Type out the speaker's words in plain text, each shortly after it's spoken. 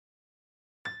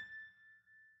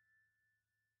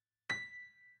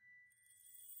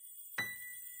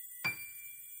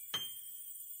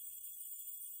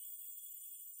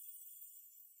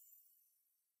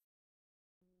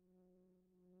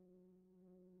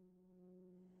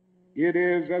it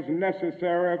is as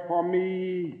necessary for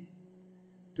me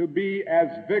to be as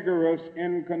vigorous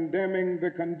in condemning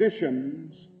the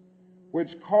conditions which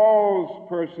cause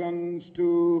persons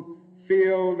to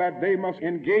feel that they must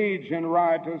engage in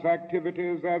riotous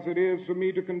activities as it is for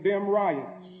me to condemn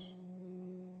riots.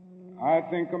 I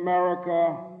think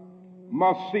America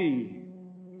must see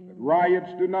that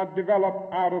riots do not develop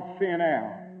out of thin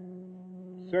air.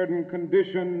 Certain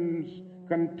conditions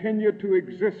continue to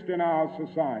exist in our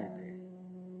society,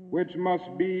 which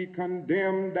must be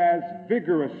condemned as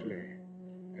vigorously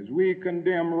as we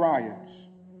condemn riots.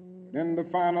 In the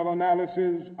final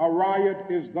analysis, a riot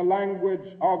is the language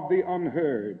of the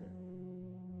unheard.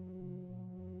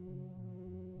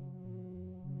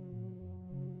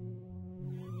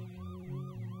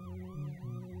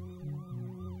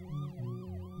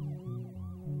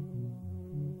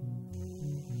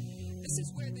 This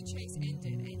is where the chase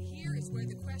ended, and here is where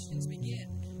the questions begin.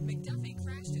 McDuffie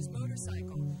crashed his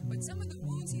motorcycle, but some of the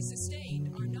wounds he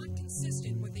sustained are not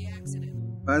consistent with the accident.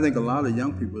 I think a lot of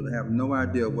young people have no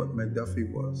idea what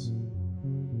McDuffie was.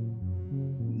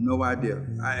 No idea.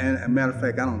 And as a matter of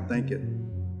fact, I don't think it.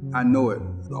 I know it.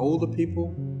 The older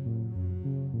people,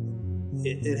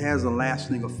 it has a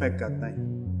lasting effect, I think.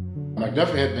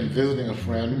 McDuffie had been visiting a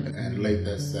friend, and late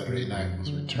that Saturday night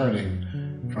was returning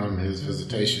from his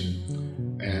visitation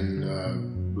and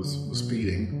was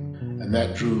speeding, and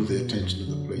that drew the attention of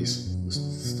the police.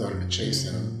 Started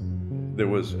chasing him. There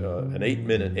was an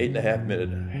 8.5 minute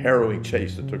harrowing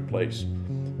chase that took place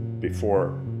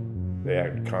before they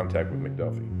had contact with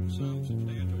McDuffie. Some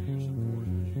substantial use of force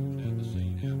was used at the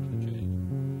scene after the chase,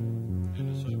 and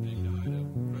the subject died of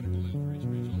critical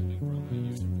injuries resulting from the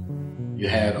use of force. You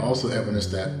had also evidence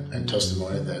that, and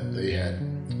testimony that they had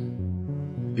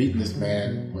beaten this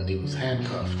man when he was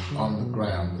handcuffed on the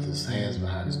ground with his hands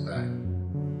behind his back.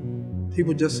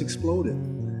 People just exploded.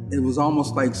 It was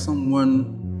almost like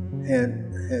someone had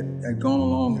gone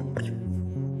along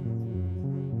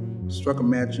and struck a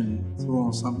match and threw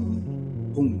on something and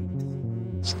boom.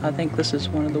 I think this is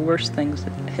one of the worst things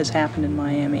that has happened in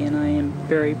Miami, and I am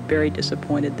very, very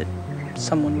disappointed that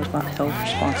someone was not held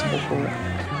responsible for it.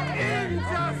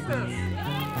 Injustice!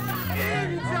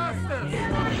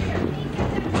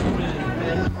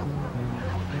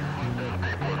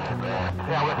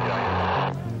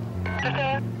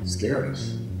 It scared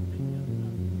us.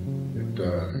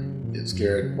 It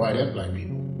scared white and black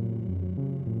people.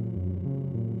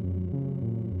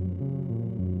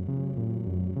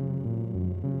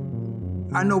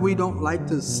 I know we don't like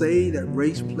to say that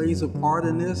race plays a part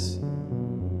in this,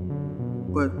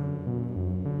 but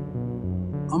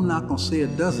I'm not going to say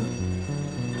it doesn't,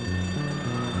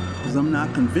 because I'm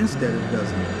not convinced that it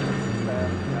doesn't.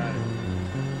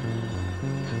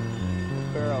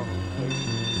 Girl.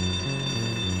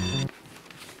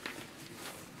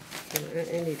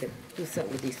 I need to do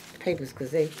something with these papers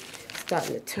because they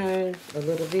starting to turn a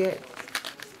little bit,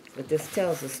 but this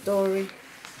tells a story,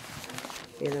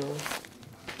 you know.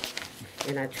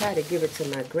 And I try to give it to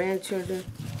my grandchildren,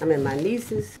 my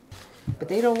nieces, but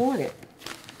they don't want it.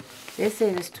 They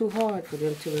say it's too hard for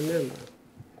them to remember.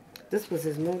 This was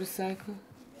his motorcycle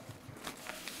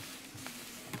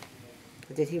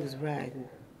that he was riding.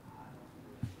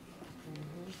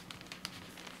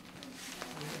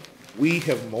 We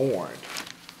have mourned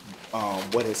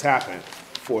what has happened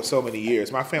for so many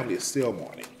years. My family is still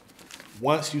mourning.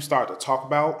 Once you start to talk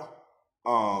about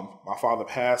my father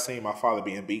passing, my father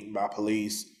being beaten by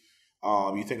police,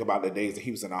 you think about the days that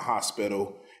he was in a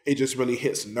hospital, it just really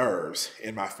hits nerves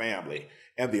in my family.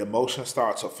 And the emotions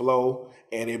start to flow,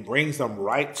 and it brings them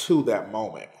right to that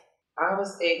moment. I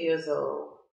was 8 years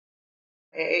old.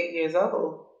 At 8 years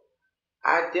old,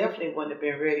 I definitely wouldn't have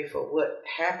been ready for what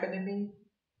happened to me.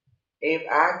 If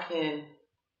I can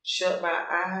shut my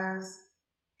eyes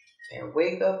and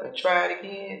wake up and try it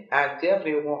again, I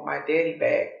definitely want my daddy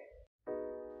back.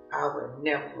 I would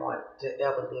never want to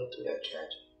ever live through that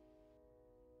tragedy.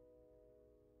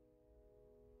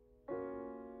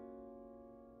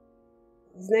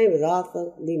 His name is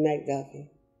Arthur Lee McDuffie.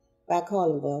 I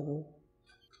call him Bubba.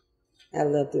 I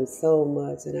loved him so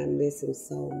much and I miss him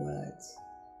so much.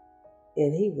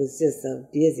 And he was just a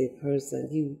busy person.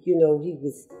 You know, he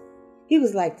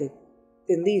was like the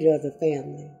leader of the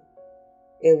family.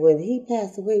 And when he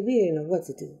passed away, we didn't know what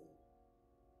to do.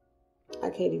 I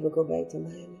can't even go back to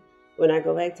Miami. When I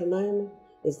go back to Miami,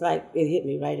 it's like it hit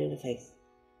me right in the face.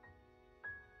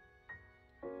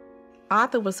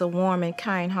 Arthur was a warm and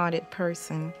kind-hearted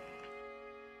person.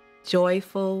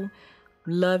 Joyful,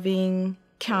 loving,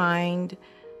 kind.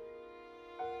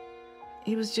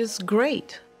 He was just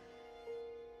great.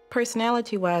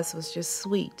 Personality-wise, was just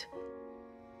sweet.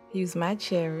 He was my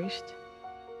cherished,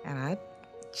 and I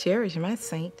cherish my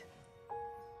saint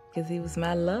because he was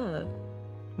my love,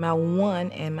 my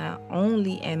one and my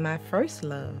only and my first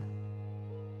love.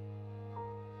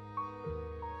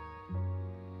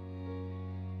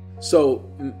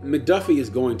 So McDuffie is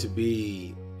going to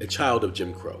be a child of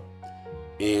Jim Crow.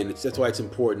 And that's why it's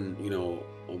important, you know,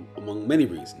 among many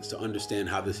reasons, to understand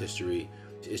how this history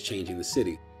is changing the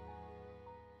city.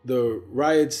 The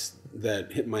riots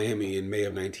that hit Miami in May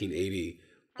of 1980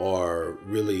 are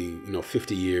really, you know,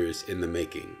 50 years in the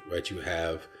making, right? You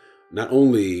have not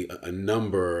only a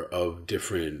number of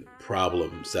different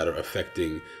problems that are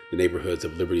affecting the neighborhoods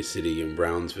of Liberty City and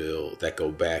Brownsville that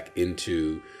go back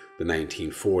into the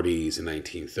 1940s and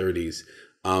 1930s,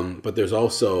 but there's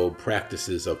also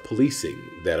practices of policing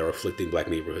that are afflicting Black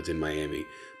neighborhoods in Miami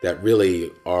that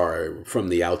really are, from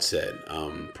the outset,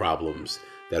 problems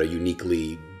that are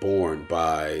uniquely borne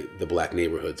by the Black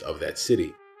neighborhoods of that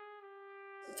city.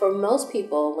 For most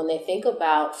people, when they think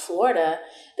about Florida,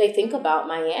 they think about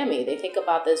Miami. They think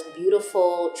about this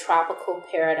beautiful tropical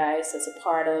paradise as a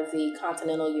part of the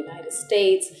continental United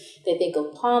States. They think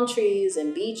of palm trees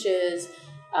and beaches.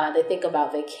 They think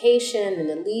about vacation and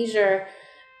the leisure.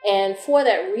 And for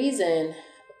that reason,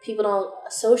 people don't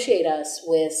associate us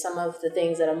with some of the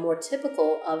things that are more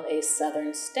typical of a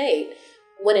southern state,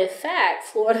 when in fact,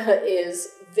 Florida is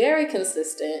very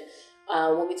consistent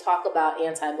when we talk about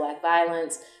anti-Black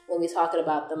violence, when we're talking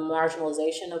about the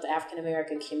marginalization of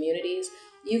African-American communities.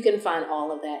 You can find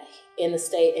all of that in the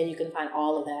state, and you can find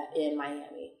all of that in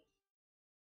Miami.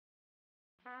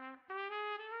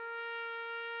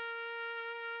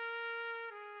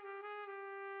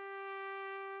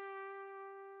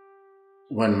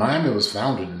 When Miami was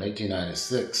founded in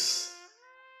 1896,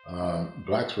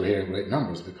 Blacks were here in great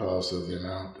numbers because of the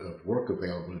amount of work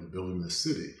available in building the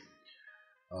city.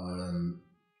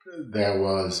 There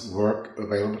was work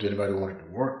available to anybody who wanted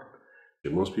to work.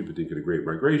 And most people think of the Great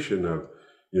Migration of,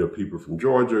 you know, people from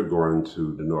Georgia going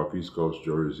to the Northeast Coast,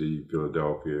 Jersey,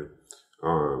 Philadelphia,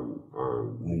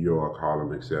 New York,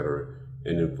 Harlem, etc.,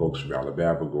 and then folks from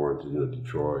Alabama going to, you know,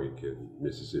 Detroit and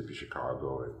Mississippi,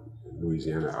 Chicago, and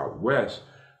Louisiana out west.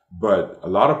 But a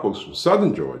lot of folks from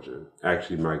southern Georgia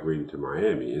actually migrated to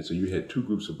Miami. And so you had two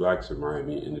groups of Blacks in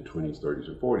Miami in the 20s, 30s,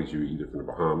 and 40s. You were either from the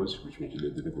Bahamas, which means you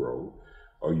lived in the Grove,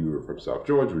 or you were from South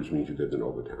Georgia, which means you lived in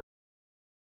Overtown.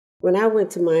 When I went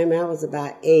to Miami, I was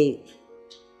about 8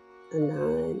 or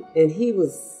 9, and he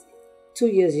was 2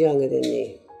 years younger than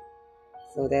me.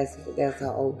 So that's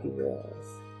how old he was.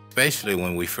 Especially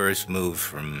when we first moved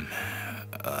from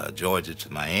Georgia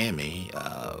to Miami,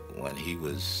 when he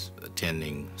was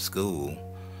attending school,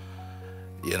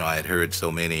 you know, I had heard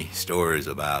so many stories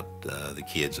about the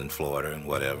kids in Florida and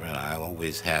whatever, and I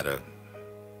always had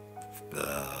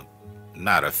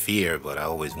not a fear, but I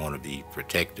always wanted to be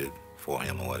protected for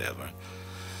him or whatever.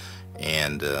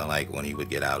 And like when he would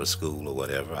get out of school or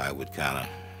whatever, I would kind of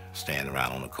stand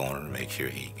around on the corner to make sure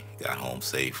he got home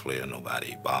safely and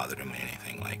nobody bothered him or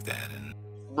anything like that. And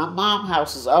my mom's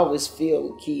house was always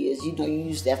filled with kids. You know, you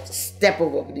used to have to step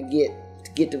over them to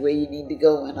get to where you need to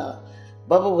go. And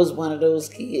Bubba was one of those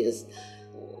kids.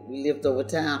 We lived over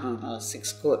town on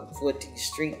 6th Court and 14th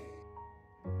Street.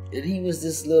 And he was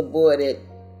this little boy that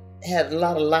had a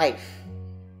lot of life.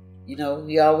 You know,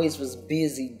 he always was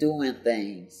busy doing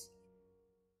things.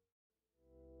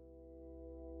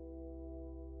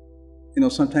 You know,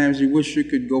 sometimes you wish you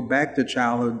could go back to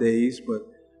childhood days, but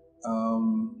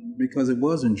because it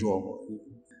was enjoyable.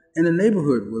 And the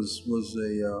neighborhood was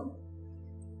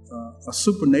a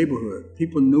super neighborhood.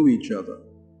 People knew each other.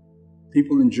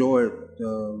 People enjoyed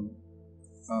the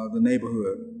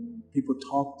neighborhood. People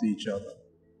talked to each other,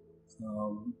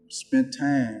 spent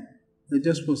time. It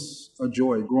just was a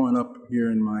joy growing up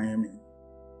here in Miami.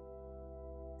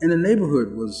 And the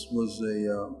neighborhood was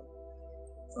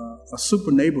a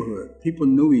super neighborhood. People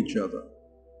knew each other.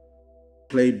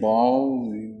 Played ball.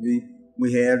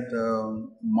 We had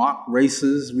mock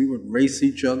races. We would race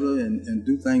each other and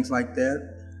do things like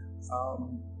that.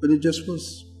 But it just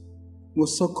was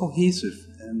so cohesive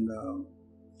and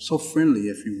so friendly,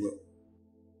 if you will.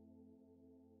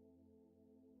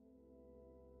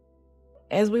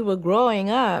 As we were growing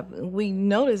up, we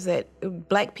noticed that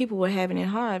Black people were having it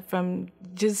hard from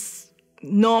just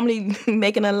normally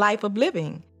making a life of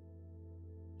living.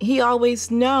 He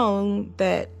always known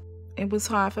that it was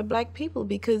hard for Black people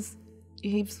because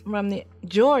he's from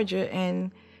Georgia,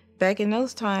 and back in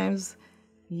those times,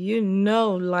 you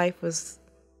know, life was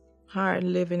hard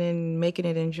living and making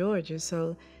it in Georgia.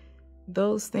 So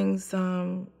those things,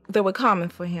 they were common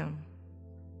for him.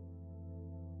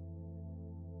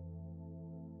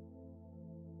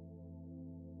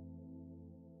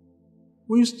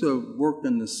 We used to work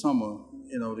in the summer.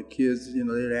 The kids,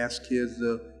 they'd ask kids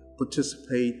to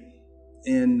participate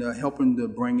in helping to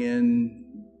bring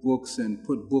in books and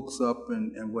put books up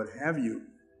and what have you.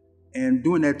 And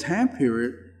during that time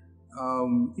period,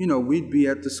 we'd be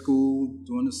at the school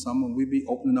during the summer. We'd be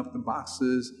opening up the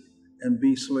boxes and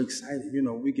be so excited.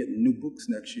 We're getting new books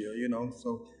next year,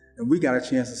 So, and we got a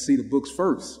chance to see the books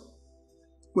first.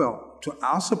 Well, to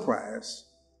our surprise,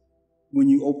 when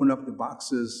you open up the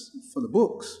boxes for the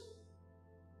books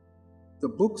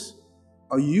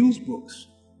are used books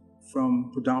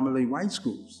from predominantly white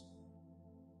schools.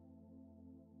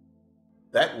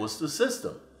 That was the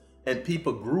system. And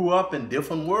people grew up in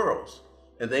different worlds,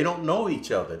 and they don't know each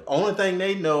other. The only thing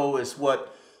they know is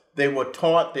what they were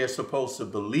taught they're supposed to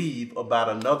believe about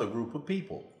another group of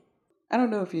people. I don't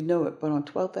know if you know it, but on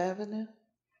 12th Avenue,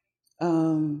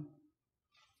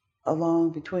 along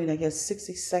between, I guess,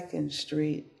 62nd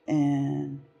Street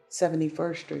and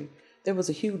 71st Street, there was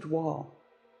a huge wall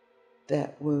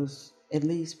that was at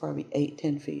least probably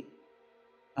 8-10 feet.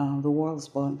 The wall has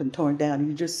been torn down.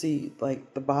 You just see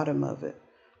like the bottom of it.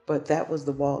 But that was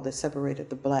the wall that separated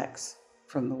the blacks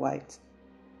from the whites.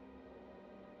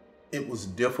 It was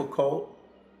difficult.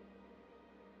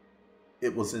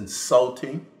 It was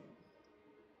insulting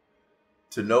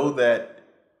to know that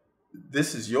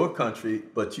this is your country,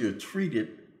 but you're treated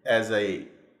as a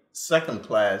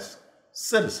second-class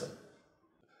citizen.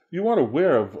 You weren't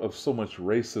aware of so much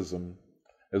racism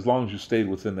as long as you stayed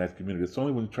within that community. It's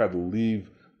only when you tried to leave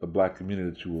the black community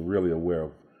that you were really aware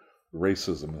of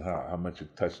racism and how much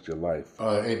it touched your life.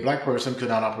 A black person could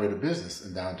not operate a business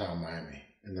in downtown Miami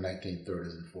in the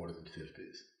 1930s and 40s and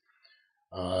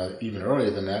 50s. Even earlier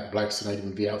than that, blacks could not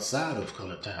even be outside of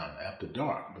Colored Town after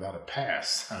dark without a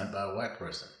pass signed by a white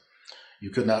person. You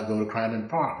could not go to Crandon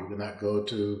Park. You could not go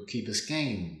to Key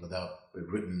Biscayne without a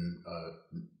written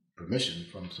permission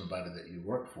from somebody that you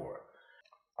worked for.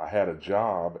 I had a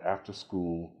job after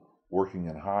school working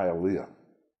in Hialeah.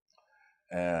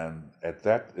 And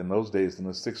in those days, in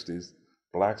the 60s,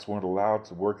 blacks weren't allowed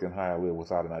to work in Hialeah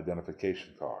without an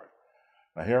identification card.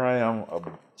 Now here I am, a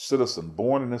citizen,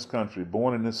 born in this country,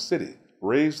 born in this city,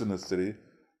 raised in this city.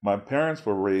 My parents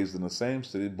were raised in the same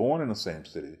city, born in the same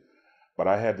city, but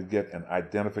I had to get an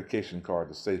identification card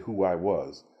to say who I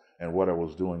was and what I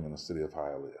was doing in the city of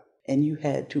Hialeah. And you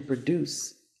had to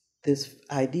produce this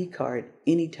ID card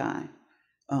anytime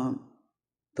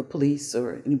the police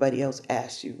or anybody else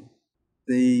asked you.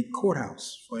 The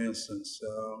courthouse, for instance,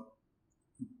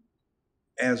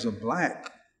 as a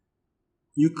black,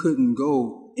 you couldn't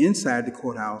go inside the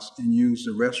courthouse and use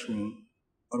the restroom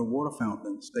or the water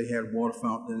fountains. They had water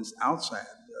fountains outside.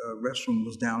 The restroom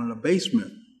was down in the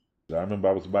basement. I remember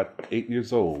I was about 8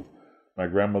 years old. My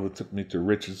grandmother took me to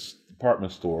Rich's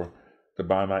department store to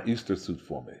buy my Easter suit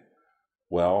for me.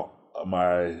 Well,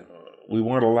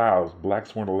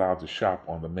 blacks weren't allowed to shop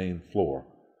on the main floor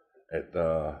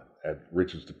at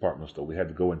Rich's department store. We had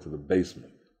to go into the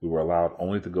basement. We were allowed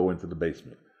only to go into the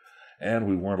basement. And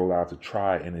we weren't allowed to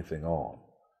try anything on.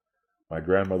 My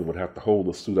grandmother would have to hold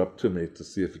the suit up to me to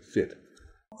see if it fit.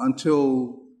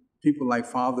 Until people like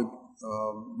Father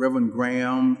Reverend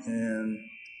Graham and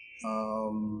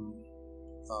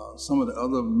some of the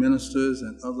other ministers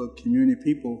and other community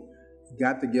people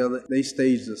got together, they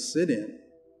staged a sit-in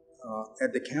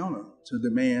at the counter to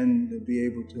demand to be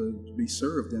able to be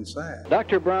served inside.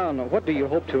 Dr. Brown, what do you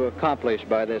hope to accomplish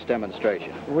by this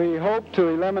demonstration? We hope to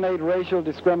eliminate racial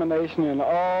discrimination in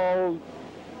all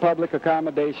public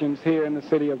accommodations here in the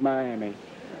city of Miami.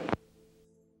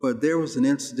 But there was an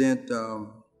incident,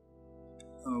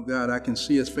 oh God, I can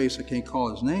see his face, I can't call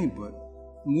his name, but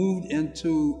moved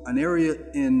into an area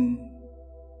in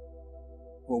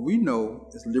what we know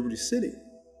as Liberty City,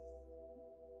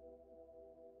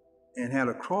 and had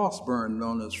a cross burned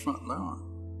on his front lawn.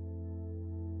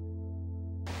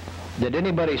 Did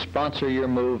anybody sponsor your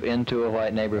move into a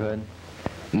white neighborhood?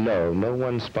 No, no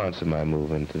one sponsored my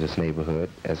move into this neighborhood.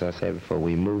 As I said before,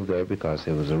 we moved there because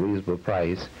it was a reasonable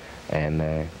price, and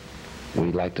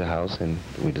we liked the house, and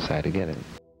we decided to get it.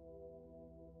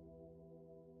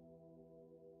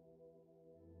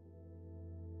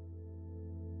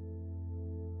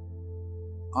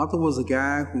 Arthur was a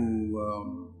guy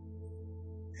who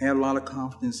had a lot of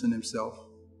confidence in himself,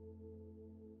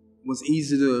 was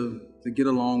easy to get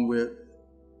along with,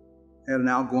 had an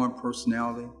outgoing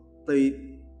personality,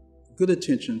 paid good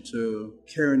attention to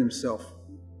carrying himself.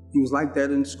 He was like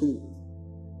that in school.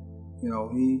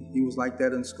 He was like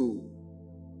that in school.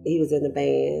 He was in the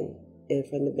band, and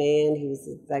from the band, he was,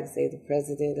 like I say, the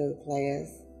president of the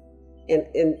class.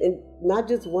 And not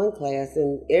just one class,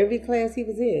 in every class he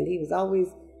was in, he was always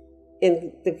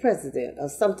in the president or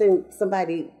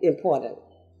somebody important.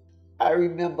 I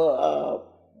remember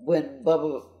when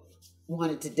Bubba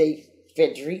wanted to date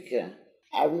Frederica.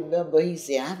 I remember he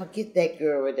said, "I'm gonna get that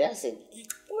girl with that." I said,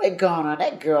 "Boy, gone on,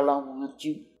 that girl don't want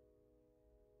you."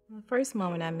 The first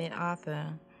moment I met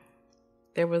Arthur,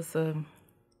 there was a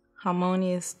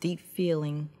harmonious, deep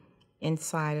feeling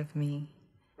inside of me.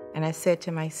 And I said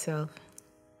to myself,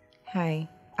 hey,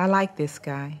 I like this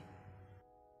guy.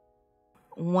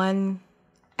 One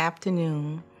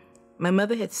afternoon, my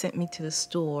mother had sent me to the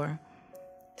store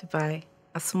to buy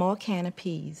a small can of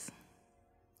peas.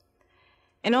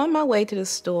 And on my way to the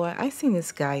store, I seen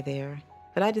this guy there,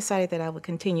 but I decided that I would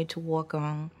continue to walk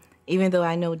on, even though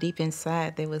I know deep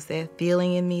inside there was that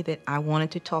feeling in me that I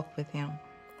wanted to talk with him.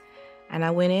 And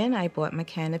I went in, I bought my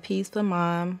can of peas for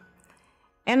Mom,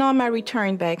 and on my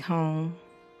return back home,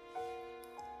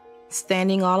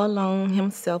 standing all alone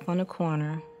himself on the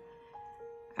corner,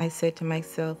 I said to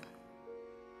myself,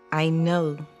 I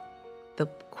know the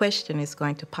question is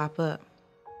going to pop up.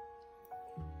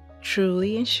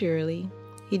 Truly and surely,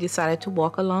 he decided to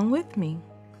walk along with me.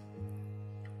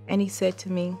 And he said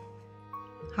to me,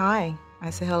 hi. I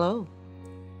said, hello.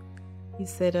 He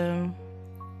said,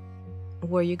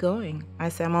 where are you going? I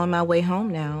said, I'm on my way home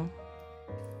now.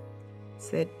 He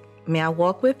said, may I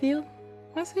walk with you?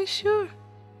 I said, sure.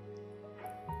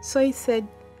 So he said,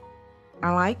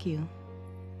 I like you.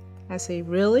 I said,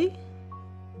 really?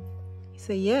 He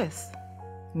said, yes.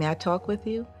 May I talk with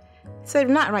you? He said,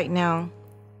 not right now.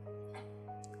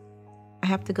 I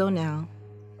have to go now.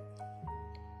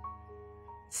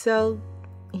 So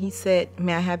he said,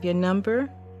 may I have your number?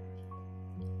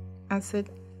 I said,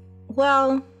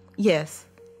 well, yes.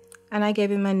 And I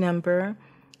gave him my number,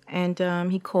 and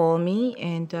he called me,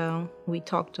 and we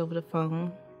talked over the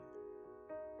phone.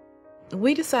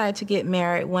 We decided to get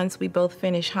married once we both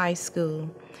finished high school.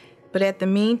 But at the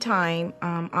meantime,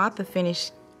 Arthur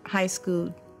finished high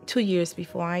school 2 years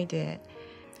before I did.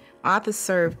 Arthur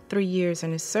served 3 years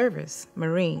in the service,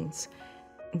 Marines.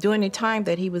 During the time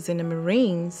that he was in the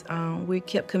Marines, we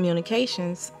kept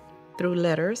communications through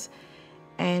letters,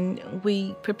 and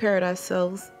we prepared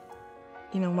ourselves,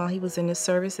 while he was in the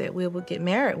service, that we would get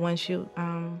married once you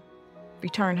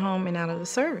return home and out of the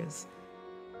service.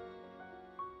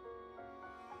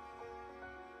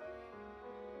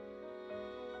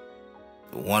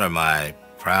 One of my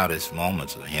proudest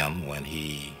moments of him when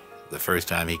the first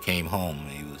time he came home,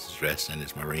 he was dressed in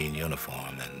his Marine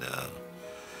uniform, and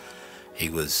he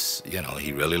was,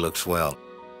 he really looked swell.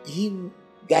 He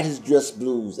got his dress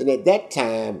blues, and at that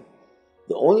time,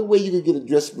 the only way you could get a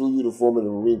dress blue uniform in the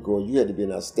Marine Corps, you had to be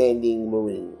an outstanding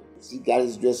Marine. He got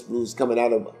his dress blues coming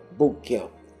out of boot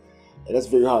camp, and that's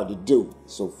very hard to do.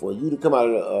 So for you to come out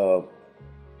of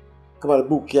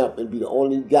boot camp and be the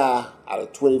only guy out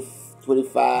of 20,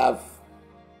 25,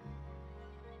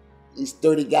 at least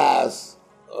 30 guys,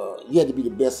 you had to be the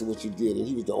best at what you did. And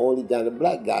he was the only guy, the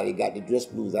black guy, that got the dress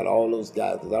blues out of all those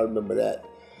guys, because I remember that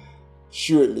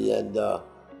surely. And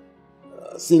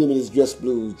seeing him in his dress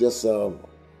blues just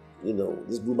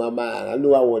blew my mind. I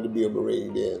knew I wanted to be a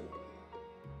Marine then.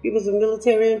 He was a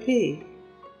military MP,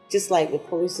 just like the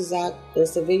police is out in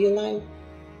civilian life,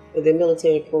 but the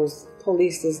military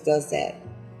police does that.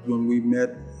 When we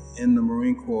met in the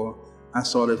Marine Corps, I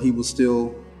saw that he was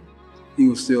still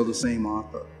the same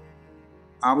Arthur.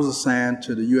 I was assigned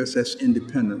to the USS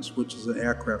Independence, which is an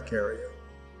aircraft carrier,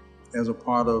 as a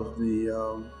part of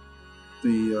the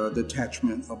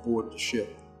detachment aboard the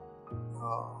ship.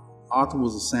 Arthur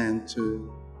was assigned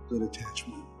to the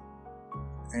detachment,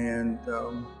 and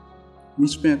we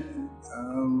spent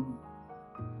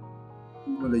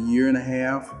a year and a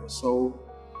half or so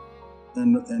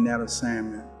in that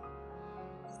assignment.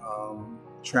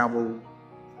 Traveled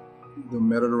the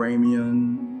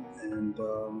Mediterranean and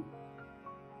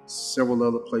several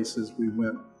other places we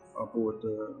went aboard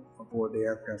the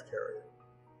aircraft carrier.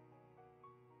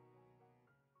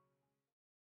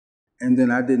 And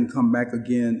then I didn't come back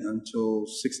again until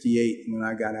 '68 when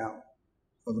I got out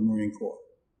of the Marine Corps.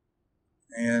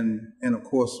 And of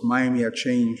course, Miami had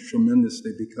changed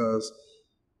tremendously because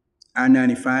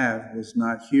I-95 was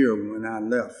not here when I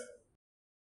left.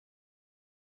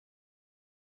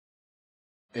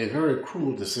 A very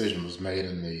cruel decision was made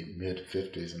in the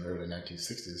mid-50s and early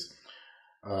 1960s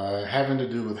having to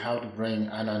do with how to bring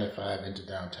I-95 into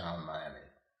downtown Miami.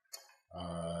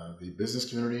 The business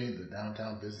community, the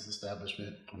downtown business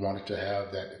establishment, wanted to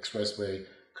have that expressway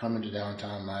come into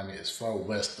downtown Miami as far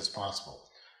west as possible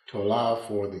to allow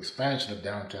for the expansion of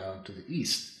downtown to the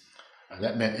east.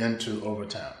 That meant into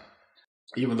Overtown,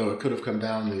 even though it could have come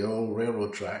down the old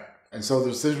railroad track. And so the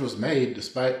decision was made,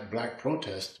 despite black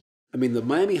protest, I mean, the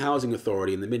Miami Housing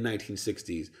Authority in the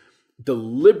mid-1960s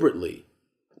deliberately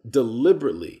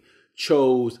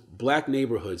chose black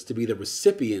neighborhoods to be the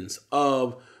recipients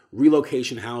of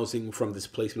relocation housing from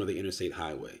displacement of the interstate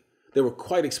highway. They were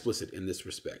quite explicit in this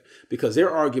respect because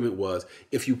their argument was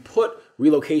if you put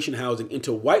relocation housing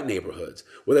into white neighborhoods,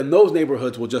 well, then those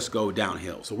neighborhoods will just go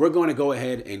downhill. So we're going to go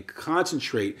ahead and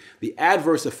concentrate the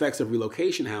adverse effects of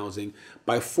relocation housing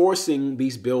by forcing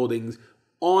these buildings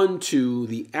onto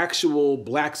the actual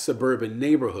black suburban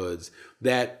neighborhoods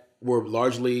that were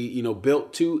largely,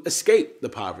 built to escape the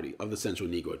poverty of the Central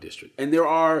Negro District. And there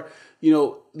are,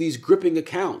 these gripping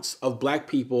accounts of black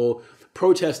people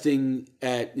protesting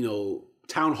at,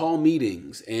 town hall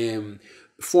meetings and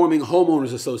forming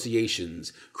homeowners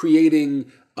associations,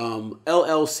 creating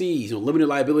LLCs, limited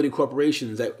liability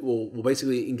corporations that will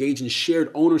basically engage in shared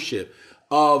ownership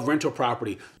of rental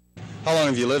property. How long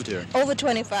have you lived here? Over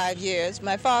 25 years.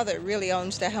 My father really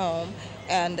owns the home,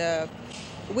 and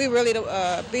we really,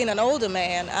 being an older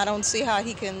man, I don't see how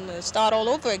he can start all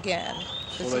over again.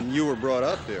 Well, then you were brought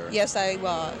up here. Yes, I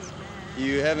was. Do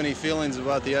you have any feelings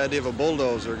about the idea of a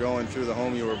bulldozer going through the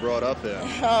home you were brought up in?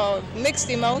 Oh, mixed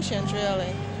emotions,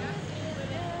 really.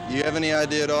 Do you have any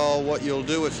idea at all what you'll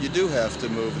do if you do have to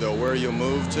move, though, where you'll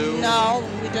move to? No,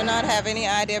 we do not have any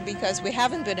idea because we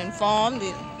haven't been informed.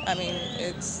 I mean,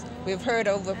 we've heard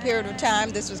over a period of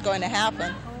time this was going to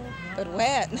happen, but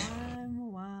when?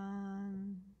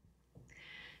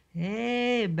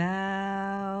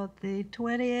 About the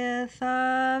 20th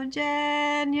of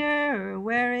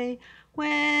January,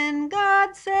 when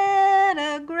God sent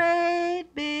a great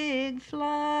big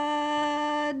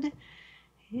flood,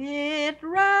 it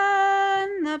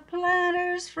run the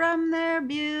planters from their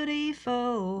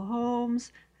beautiful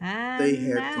homes. And they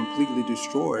had completely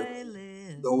destroyed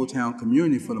the Old Town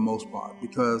community for the most part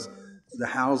because the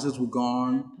houses were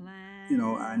gone,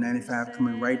 I-95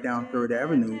 coming right down 3rd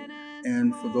Avenue.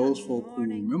 And for those folk who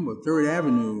remember, 3rd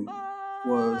Avenue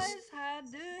was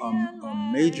a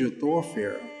major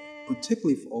thoroughfare,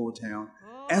 particularly for Old Town,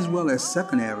 as well as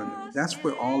 2nd Avenue. That's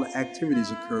where all the activities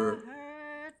occurred.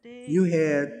 You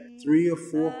had 3 or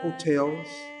 4 hotels.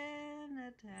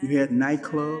 You had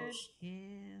nightclubs.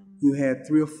 You had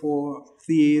 3 or 4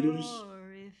 theaters.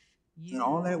 And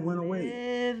all that went away.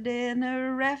 Lived in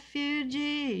a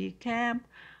refugee camp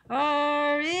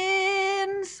or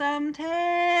in some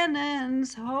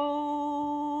tenant's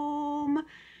home,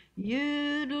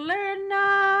 you'd learn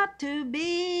not to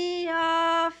be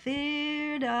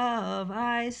afeard of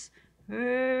ice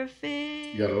or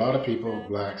fear. You got a lot of people,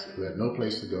 blacks, who had no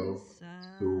place to go,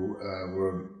 who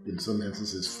were, in some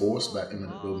instances, forced by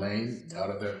eminent domain out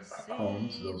of their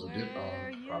homes, those who did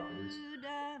own properties.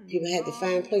 People had to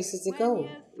find places to go,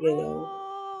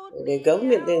 The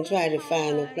government didn't try to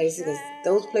find no places because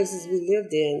those places we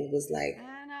lived in was like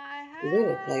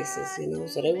rental places,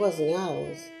 so they wasn't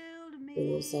ours,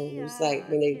 so it was like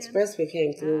when the expressway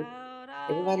came through,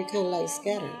 everybody kind of like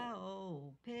scattered,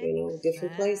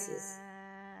 different places.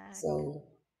 So,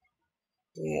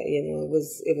 yeah,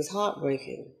 it was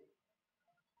heartbreaking.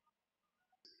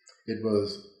 It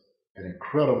was an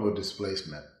incredible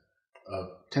displacement of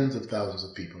tens of thousands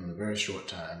of people in a very short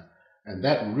time. And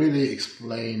that really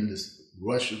explained this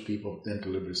rush of people into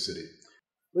Liberty City.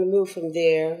 We moved from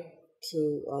there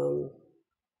to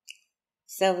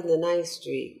 7th and 9th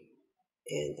Street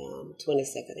and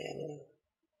 22nd Avenue.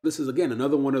 This is, again,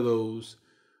 another one of those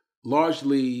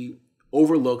largely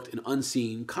overlooked and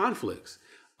unseen conflicts.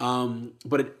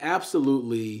 But it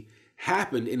absolutely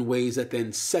happened in ways that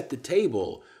then set the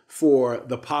table for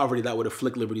the poverty that would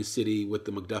afflict Liberty City with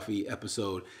the McDuffie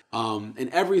episode. And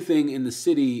everything in the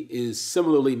city is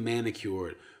similarly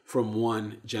manicured from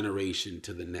one generation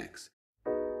to the next.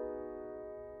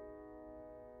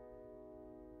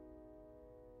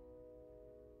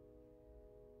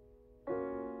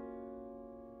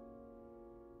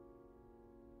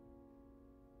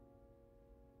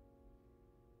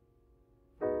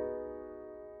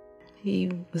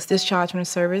 He was discharged from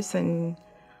service in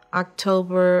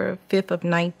October 5th of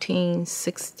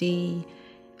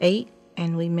 1968,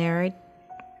 and we married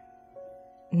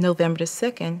November the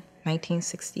 2nd,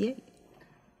 1968.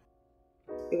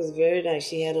 It was very nice.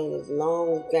 She had on a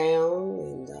long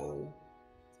gown, and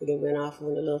they went off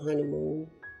on a little honeymoon,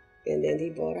 and then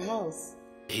he bought a house.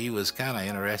 He was kind of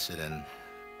interested in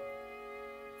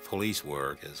police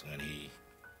work, as when he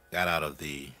got out of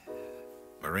the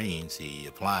Marines, he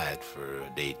applied for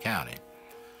Dade County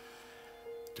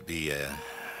to be a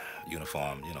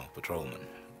uniformed, patrolman.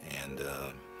 And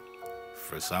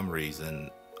for some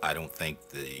reason, I don't think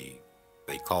they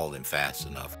called him fast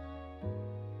enough.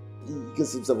 He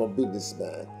considers himself a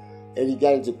businessman, and he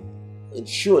got into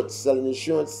insurance, selling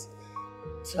insurance.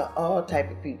 To all type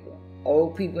of people.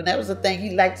 Old people. And that was the thing. He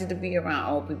liked to be around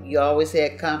old people. You always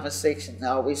had conversations,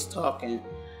 always talking,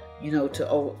 to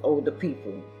older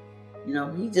people.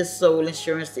 He just sold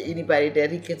insurance to anybody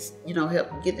that he could,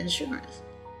 help get insurance.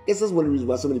 I guess that's one of the reasons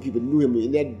why so many people knew him.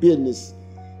 In that business,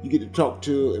 you get to talk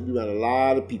to and be around a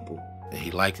lot of people.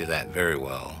 He liked that very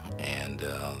well, and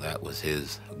that was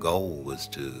his goal, was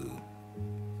to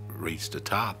reach the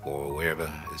top or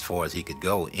wherever, as far as he could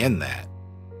go in that.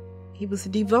 He was a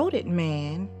devoted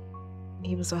man.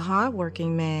 He was a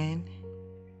hardworking man.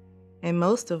 And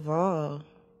most of all,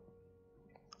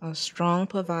 a strong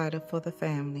provider for the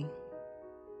family.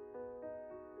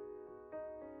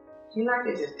 He liked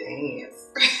to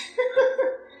dance.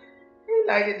 He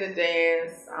liked to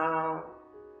dance. I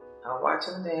watched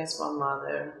him dance with my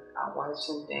mother. I watched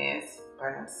him dance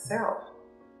by himself.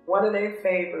 One of their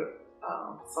favorite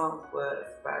songs was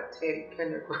by Teddy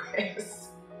Pendergrass.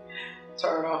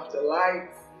 Turn off the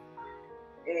lights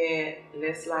and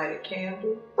let's light a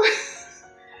candle.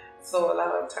 So a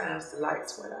lot of times the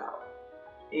lights went out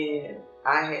and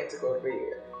I had to go to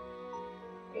bed.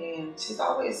 And she's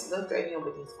always looked at him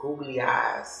with these googly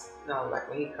eyes. Like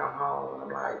when he come home, I'm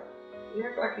like, you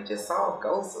act like you just saw a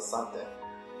ghost or something.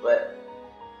 But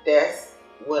that's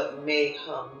what made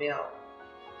her melt.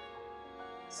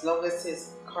 As long as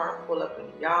his car pulled up in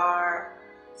the yard,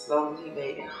 as long as he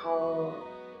made it home,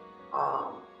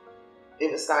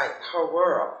 it was like her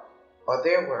world or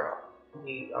their world.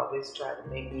 He always tried to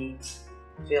make me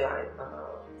feel like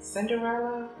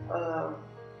Cinderella.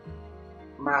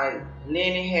 My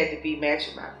linen had to be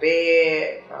matching my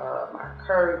bed, my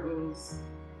curtains,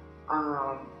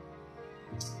 and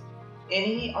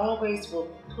he always will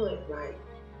put like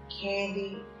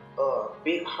candy,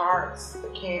 big hearts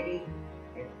of candy,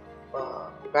 and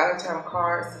Valentine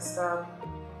cards and stuff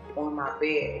on my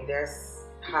bed, and that's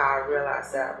how I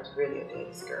realized that I was really a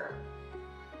daddy's girl.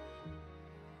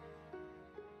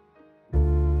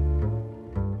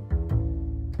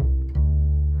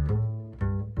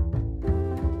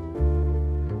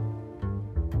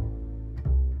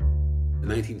 The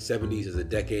 1970s is a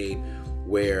decade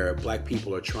where Black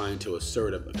people are trying to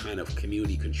assert a kind of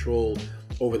community control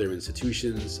over their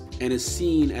institutions, and is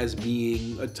seen as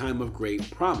being a time of great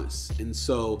promise. And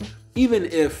so even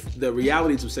if the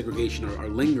realities of segregation are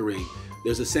lingering,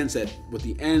 there's a sense that with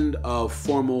the end of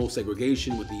formal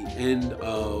segregation, with the end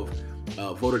of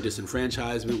voter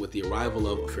disenfranchisement, with the arrival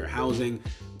of fair housing,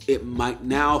 it might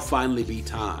now finally be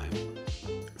time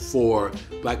for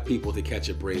Black people to catch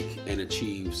a break and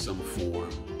achieve some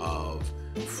form of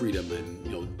freedom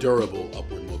and durable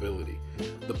upward mobility.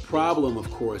 The problem, of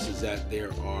course, is that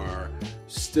there are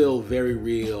still very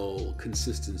real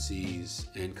consistencies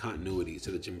and continuities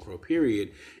to the Jim Crow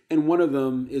period, and one of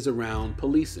them is around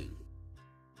policing.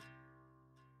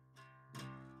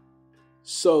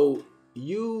 So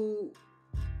you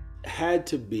had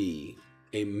to be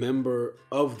a member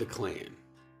of the Klan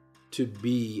to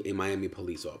be a Miami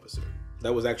police officer.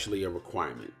 That was actually a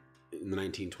requirement in the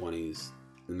 1920s,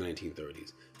 in the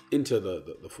 1930s, into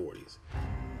the 40s.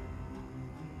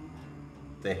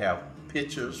 They have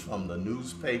pictures from the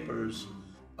newspapers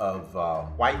of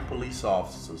white police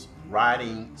officers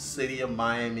riding City of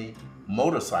Miami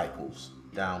motorcycles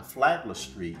down Flagler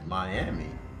Street, Miami,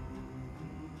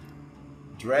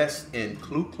 dressed in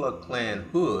Ku Klux Klan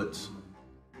hoods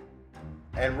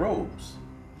and robes.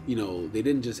 They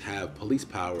didn't just have police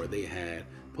power, they had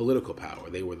political power.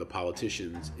 They were the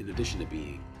politicians in addition to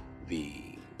being the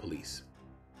police.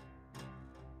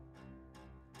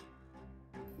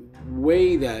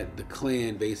 Way that the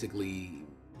Klan basically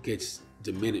gets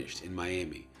diminished in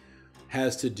Miami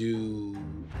has to do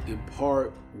in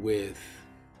part with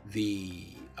the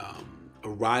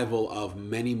arrival of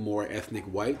many more ethnic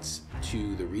whites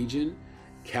to the region,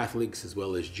 Catholics as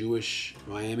well as Jewish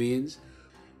Miamians.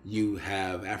 You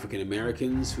have African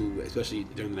Americans who, especially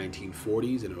during the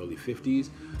 1940s and early 50s,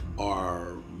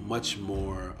 are much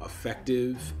more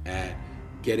effective at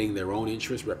getting their own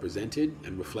interests represented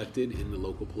and reflected in the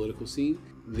local political scene.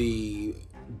 The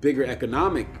bigger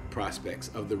economic prospects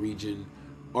of the region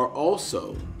are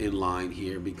also in line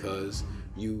here because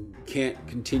you can't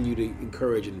continue to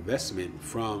encourage investment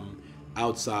from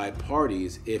outside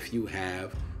parties if you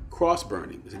have cross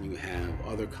burnings and you have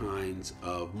other kinds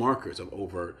of markers of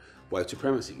overt white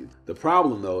supremacy. The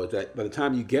problem, though, is that by the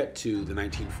time you get to the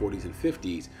 1940s and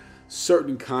 50s,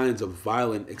 certain kinds of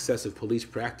violent, excessive police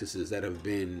practices that have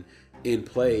been in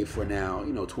play for now,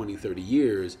 20, 30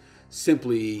 years,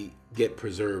 simply get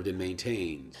preserved and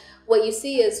maintained. What you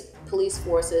see is police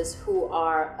forces who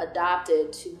are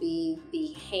adopted to be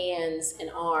the hands and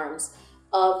arms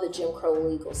of the Jim Crow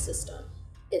legal system.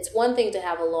 It's one thing to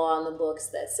have a law on the books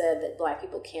that said that Black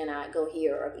people cannot go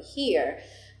here or be here.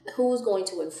 Who's going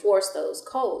to enforce those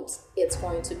codes? It's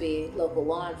going to be local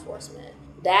law enforcement.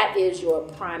 That is your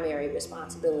primary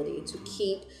responsibility, to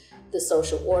keep the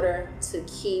social order, to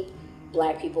keep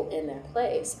Black people in their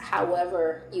place.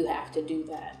 However, you have to do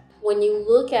that. When you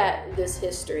look at this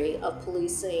history of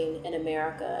policing in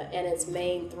America and its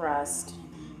main thrust,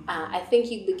 I think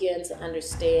you begin to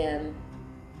understand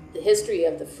the history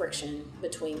of the friction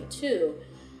between the two.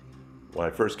 When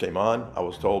I first came on, I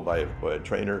was told by a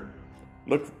trainer,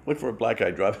 look for a Black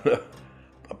guy driving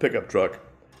a pickup truck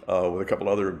with a couple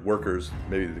other workers,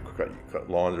 maybe to cut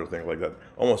lawns or things like that.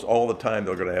 Almost all the time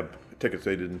they're going to have tickets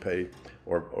they didn't pay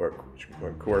or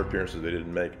court appearances they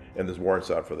didn't make, and there's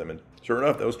warrants out for them. And sure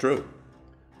enough, that was true.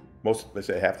 They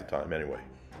say half the time anyway.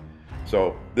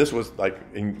 So this was like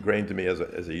ingrained to me as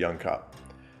a young cop.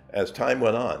 As time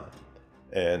went on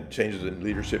and changes in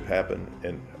leadership happened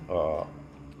and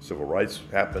civil rights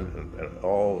happened and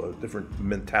all different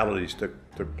mentalities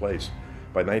took place,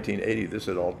 by 1980 this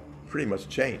had all pretty much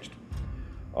changed.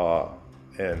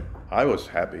 And I was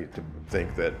happy to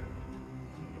think that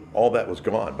all that was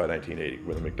gone by 1980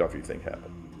 when the McDuffie thing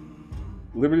happened.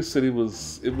 Liberty City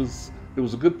was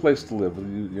a good place to live.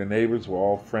 Your neighbors were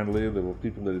all friendly. There were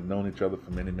people that had known each other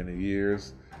for many, many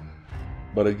years.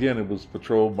 But again, it was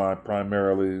patrolled by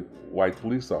primarily white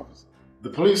police officers. The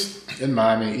police in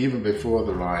Miami, even before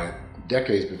the riot,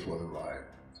 decades before the riot,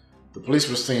 the police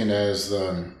were seen as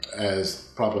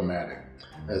problematic,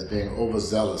 as being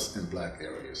overzealous in Black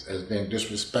areas, as being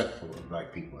disrespectful of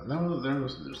Black people. And there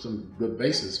was some good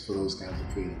basis for those kinds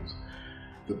of feelings.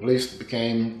 The police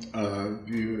became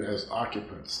viewed as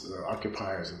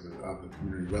occupiers of the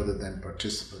community rather than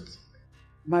participants.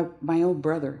 My own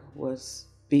brother was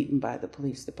beaten by the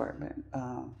police department,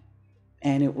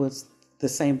 and it was the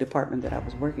same department that I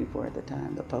was working for at the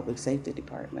time, the public safety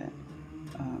department.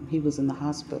 He was in the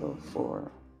hospital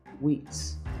for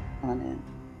weeks on end,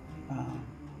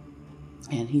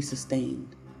 and he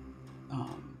sustained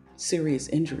serious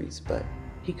injuries, but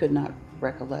he could not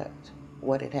recollect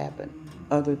what had happened,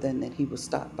 other than that he was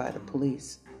stopped by the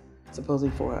police, supposedly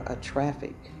for a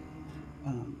traffic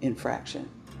infraction.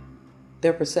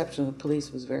 Their perception of the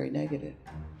police was very negative,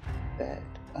 that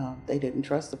they didn't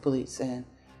trust the police, and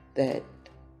that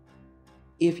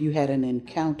if you had an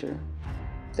encounter,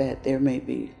 that there may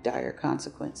be dire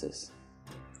consequences.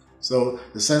 So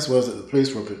the sense was that the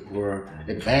police were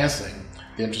advancing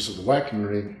the interests of the white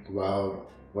community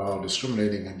while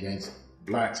discriminating against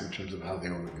Blacks in terms of how they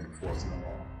were enforcing the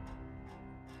law.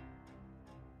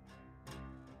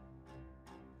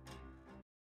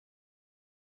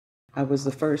 I was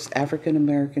the first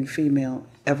African-American female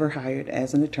ever hired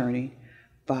as an attorney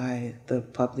by the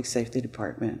Public Safety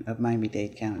Department of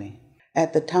Miami-Dade County.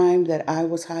 At the time that I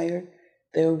was hired,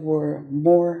 there were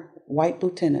more white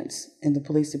lieutenants in the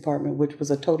police department, which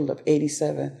was a total of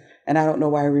 87, and I don't know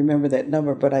why I remember that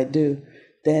number, but I do,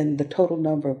 than the total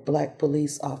number of Black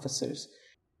police officers.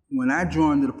 When I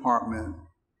joined the department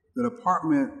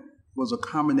was a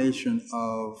combination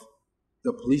of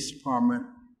the police department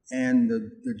and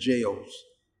the jails.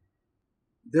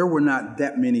 There were not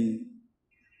that many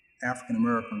African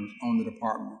Americans on the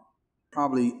department.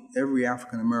 Probably every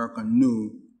African American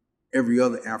knew every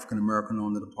other African American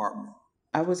on the department.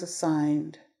 I was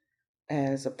assigned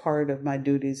as a part of my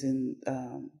duties in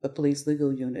the police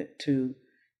legal unit to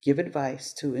give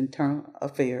advice to internal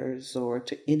affairs or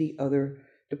to any other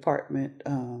department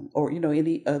or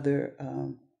any other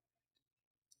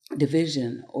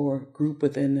division or group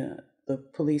within the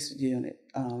police unit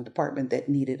department that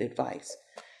needed advice.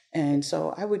 And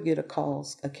so I would get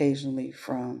calls occasionally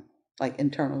from like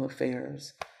internal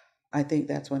affairs. I think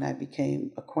that's when I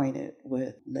became acquainted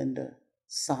with Linda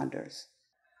Saunders.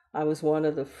 I was one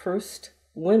of the first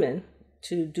women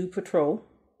to do patrol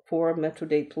for Metro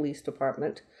Dade Police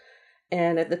Department.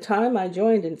 And at the time I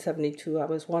joined in 72, I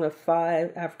was one of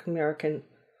 5 African American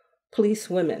police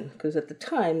women, because at the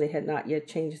time they had not yet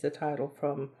changed the title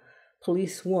from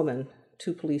police woman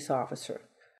to police officer.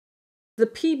 The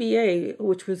PBA,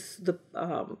 which was the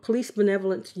Police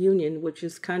Benevolent Union, which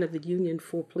is kind of the union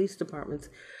for police departments,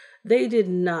 they did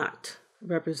not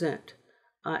represent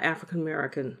African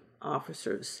American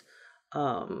officers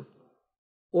or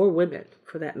women,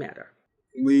 for that matter.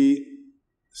 We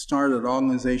started an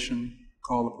organization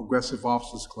called the Progressive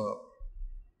Officers Club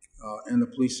in the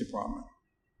police department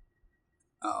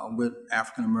with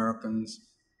African Americans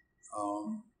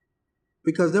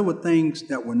because there were things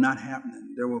that were not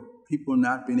happening. There were people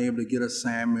not being able to get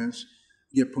assignments,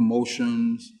 get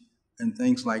promotions, and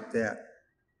things like that.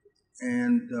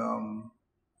 And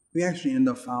We actually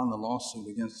ended up filing a lawsuit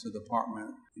against the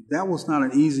department. That was not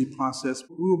an easy process.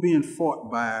 We were being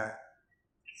fought by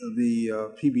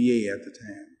the PBA at the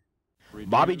time.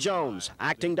 Bobby Jones,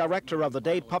 acting director of the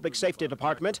Dade Public Safety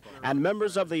Department, and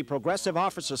members of the Progressive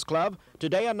Officers Club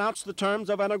today announced the terms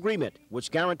of an agreement which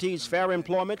guarantees fair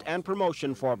employment and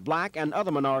promotion for black and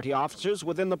other minority officers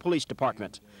within the police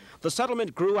department. The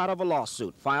settlement grew out of a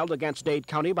lawsuit filed against Dade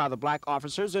County by the black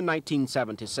officers in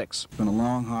 1976. It's been a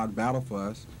long, hard battle for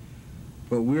us,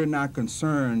 but we're not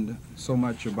concerned so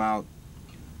much about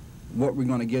what we're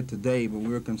going to get today, but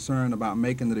we're concerned about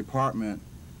making the department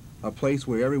a place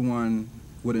where everyone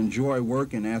would enjoy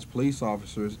working as police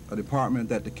officers, a department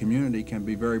that the community can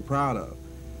be very proud of.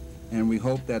 And we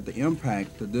hope that the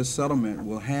impact that this settlement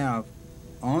will have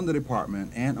on the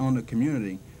department and on the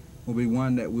community will be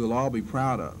one that we'll all be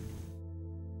proud of.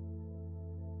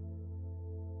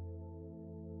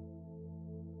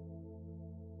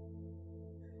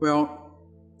 Well,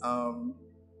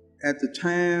 at the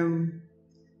time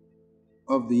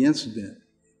of the incident,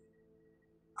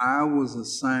 I was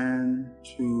assigned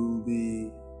to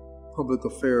the Public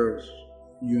Affairs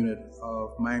Unit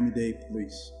of Miami Dade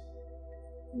Police.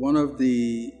 One of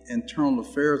the internal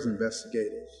affairs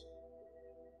investigators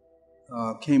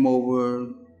came over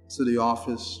to the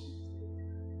office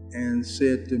and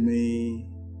said to me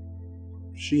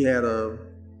she had a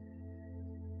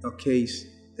case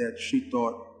that she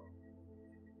thought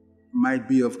might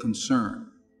be of concern.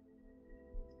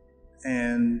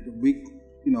 And we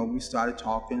started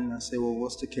talking, and I said, well,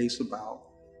 what's the case about?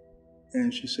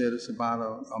 And she said it's about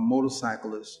a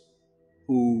motorcyclist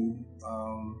who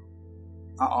our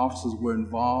officers were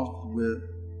involved with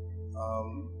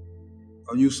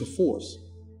a use of force.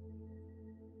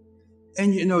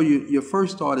 And your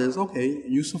first thought is, okay,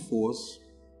 use of force,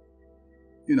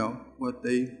 what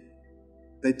they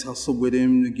tussle with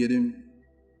him to get him.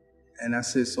 And I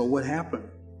said, so what happened?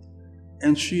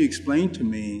 And she explained to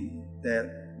me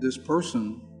that this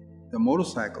person, the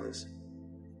motorcyclist,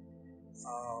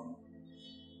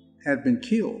 had been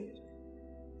killed.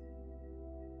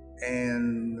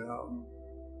 And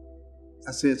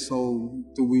I said, so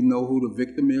do we know who the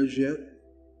victim is yet?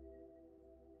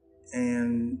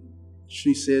 And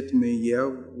she said to me, yeah,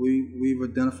 we've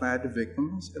identified the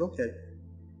victim. I said, okay.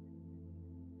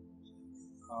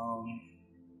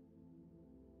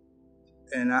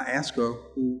 And I asked her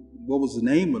what was the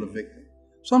name of the victim.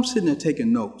 So I'm sitting there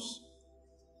taking notes.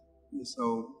 And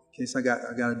so in case I got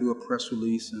to do a press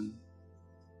release,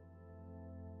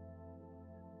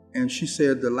 and she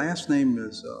said the last name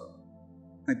is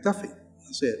McDuffie.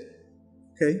 I said,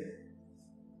 okay.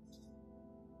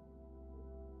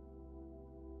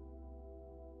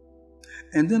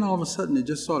 And then all of a sudden it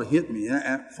just sort of hit me.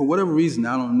 And for whatever reason,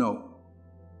 I don't know.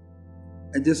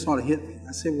 It just sort of hit me.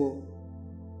 I said, well,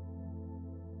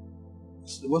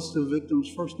 what's the victim's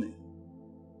first name?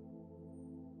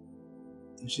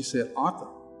 And she said, Arthur.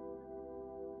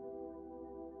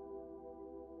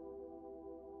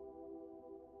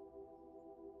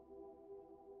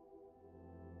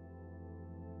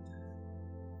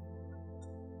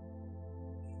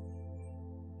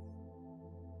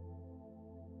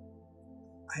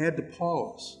 I had to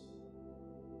pause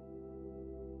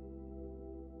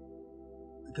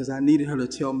because I needed her to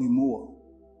tell me more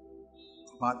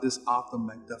about this Arthur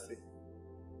McDuffie.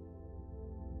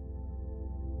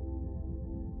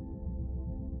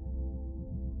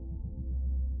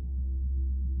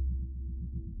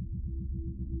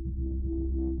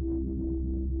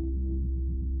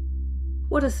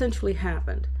 What essentially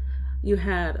happened, you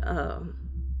had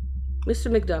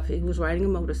Mr. McDuffie, who was riding a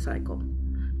motorcycle,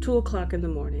 2 o'clock in the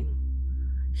morning.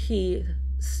 He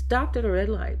stopped at a red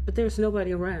light, but there's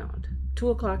nobody around. 2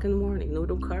 o'clock in the morning, no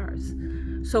cars.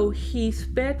 So he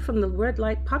sped from the red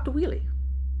light, popped a wheelie,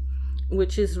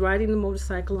 which is riding the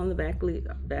motorcycle on the back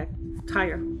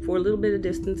tire for a little bit of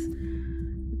distance,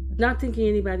 not thinking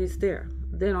anybody's there.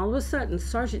 Then all of a sudden,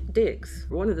 Sergeant Diggs,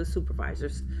 one of the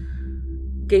supervisors,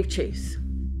 gave chase.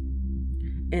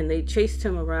 And they chased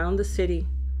him around the city,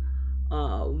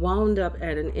 wound up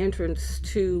at an entrance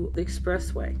to the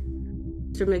expressway.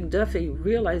 Mr. McDuffie,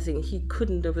 realizing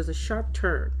there was a sharp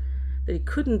turn, that he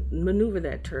couldn't maneuver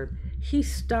that turn, he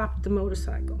stopped the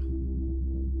motorcycle,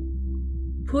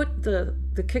 put the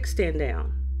kickstand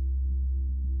down.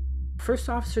 First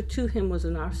officer to him was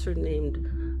an officer named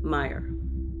Meyer.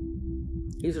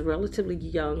 He was a relatively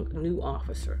young, new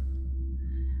officer.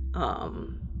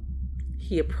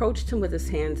 He approached him with his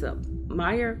hands up.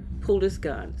 Meyer pulled his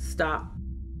gun, stopped.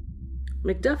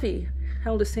 McDuffie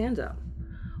held his hands up.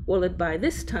 Well, by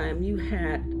this time, you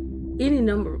had any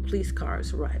number of police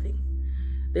cars arriving.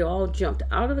 They all jumped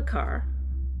out of the car,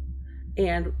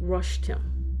 and rushed him.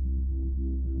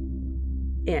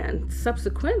 And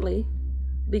subsequently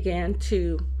began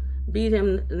to beat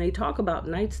him. And they talk about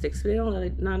nightsticks. They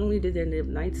not only did they have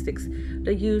nightsticks,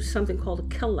 they used something called a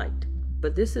kell light.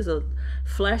 But this is a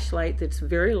flashlight that's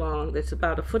very long, that's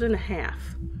about 1.5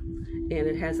 feet, and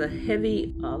it has a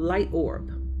heavy light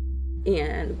orb,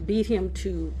 and beat him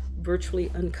to virtually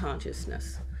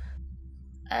unconsciousness.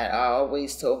 I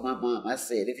always told my mom, I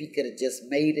said, if he could have just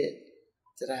made it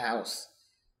to the house.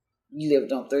 We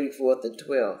lived on 34th and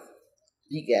 12th.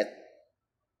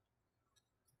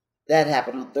 That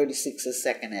happened on 36th and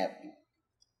 2nd Avenue.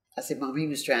 I said, Mom, he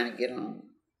was trying to get home.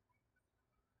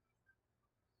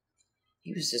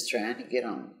 He was just trying to get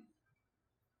home.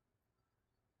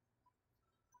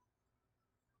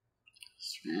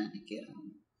 Just trying to get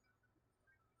home.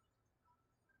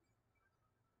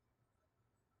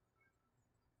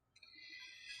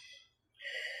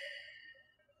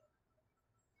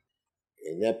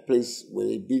 And that place where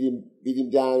they beat him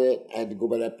down at, I had to go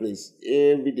by that place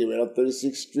every day, right on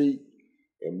 36th Street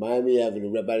and Miami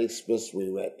Avenue, right by the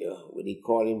expressway right there, where they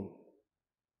caught him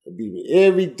and beat me.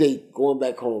 Every day, going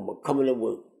back home or coming to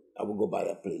work, I would go by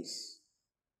that place.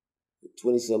 For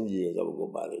 20-some years, I would go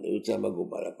by there. And every time I go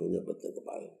by there, I couldn't help but think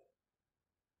about it.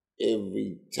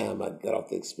 Every time I got off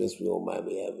the expressway on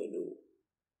Miami Avenue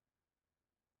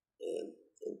and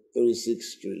 36th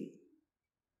Street,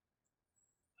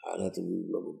 I'd have to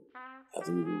remember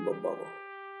Bubba.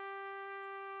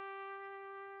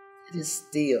 It's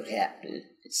still happening.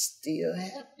 It's still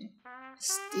happening.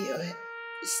 It's still happening.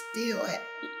 It's still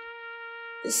happening.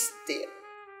 It's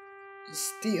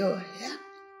still happening.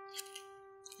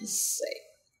 It's safe.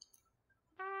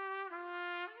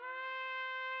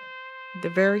 The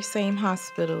very same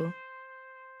hospital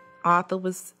Arthur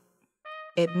was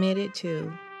admitted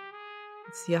to,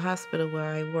 it's the hospital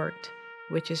where I worked,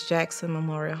 which is Jackson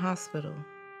Memorial Hospital.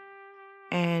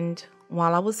 And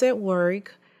while I was at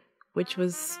work, which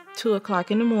was 2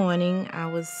 o'clock in the morning, I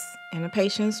was in a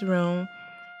patient's room,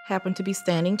 happened to be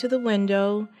standing to the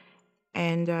window,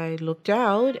 and I looked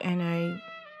out and I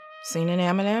seen an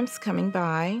ambulance coming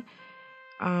by,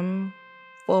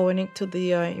 forwarding to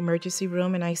the emergency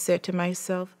room, and I said to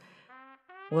myself,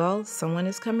 well, someone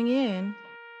is coming in,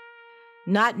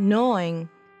 not knowing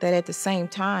that at the same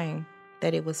time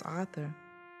that it was Arthur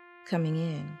coming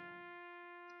in.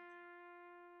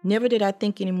 Never did I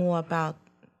think any more about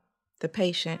the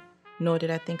patient, nor did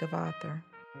I think of Arthur.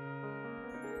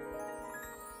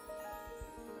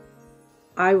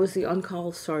 I was the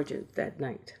on-call sergeant that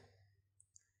night,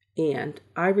 and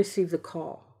I received the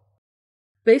call.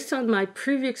 Based on my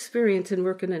previous experience in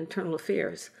working in internal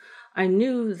affairs, I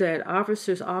knew that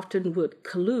officers often would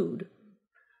collude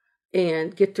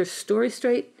and get their story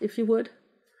straight, if you would,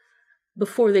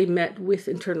 before they met with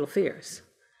internal affairs.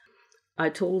 I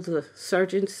told the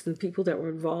sergeants and people that were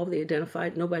involved, they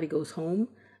identified, nobody goes home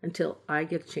until I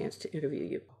get a chance to interview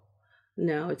you.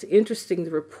 Now, it's interesting,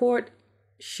 the report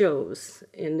shows,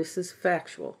 and this is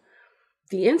factual,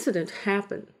 the incident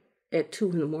happened at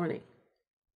 2 a.m.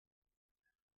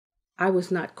 I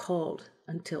was not called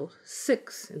until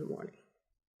 6 a.m.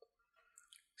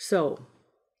 So,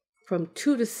 from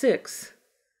 2 to 6,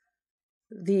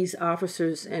 these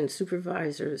officers and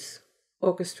supervisors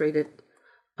orchestrated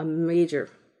a major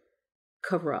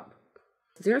cover-up.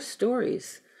 Their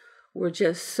stories were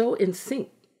just so in sync,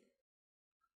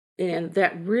 and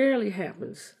that rarely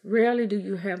happens. Rarely do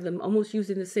you have them almost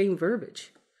using the same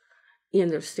verbiage in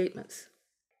their statements.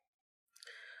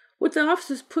 What the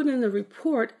officers put in the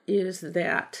report is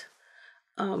that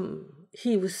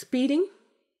he was speeding,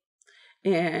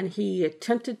 and he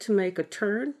attempted to make a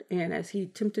turn, and as he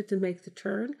attempted to make the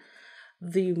turn,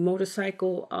 the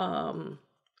motorcycle,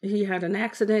 he had an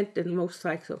accident, and the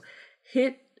motorcycle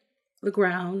hit the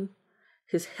ground,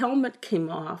 his helmet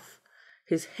came off,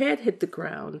 his head hit the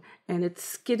ground, and it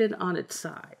skidded on its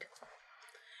side.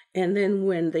 And then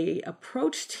when they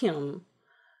approached him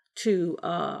to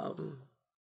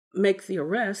make the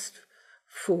arrest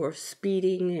for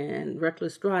speeding and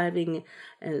reckless driving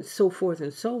and so forth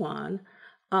and so on,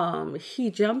 he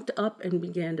jumped up and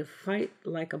began to fight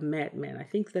like a madman. I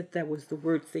think that was the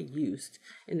words they used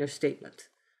in their statement.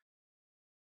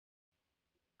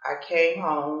 I came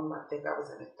home, I think I was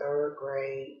in the 3rd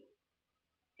grade,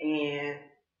 and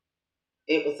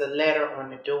it was a letter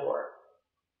on the door.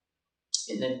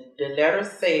 And the letter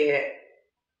said,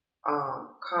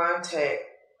 contact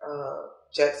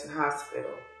Jackson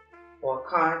Hospital or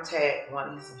contact one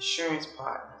of his insurance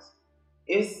partners.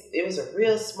 It was a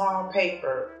real small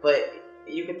paper, but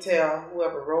you could tell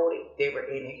whoever wrote it, they were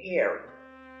in a hurry.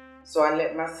 So I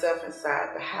let myself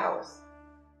inside the house.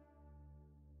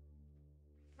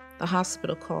 the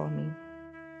hospital called me,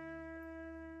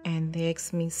 and they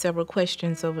asked me several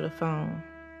questions over the phone.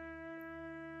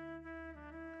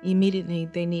 Immediately,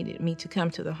 they needed me to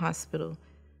come to the hospital.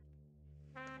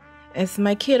 As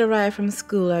my kid arrived from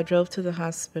school, I drove to the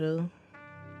hospital.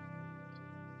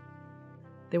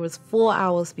 There was 4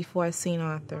 hours before I seen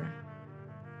Arthur.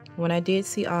 When I did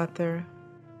see Arthur,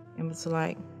 it was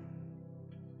like,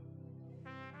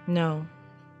 no,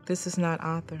 this is not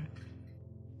Arthur.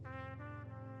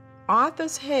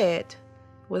 Arthur's head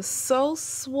was so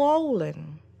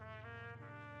swollen.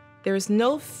 There's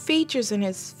no features in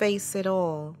his face at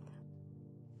all.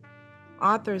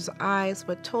 Arthur's eyes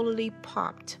were totally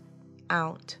popped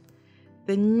out.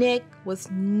 The neck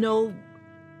was nowhere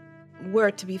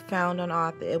to be found on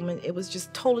Arthur. It was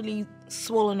just totally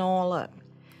swollen all up.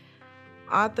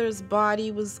 Arthur's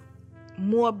body was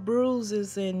more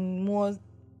bruises and more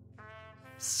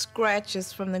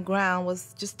scratches from the ground,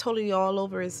 was just totally all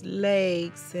over his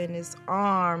legs and his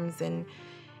arms, and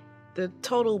the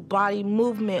total body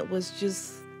movement was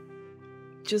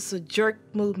just a jerk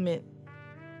movement.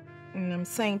 And I'm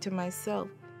saying to myself,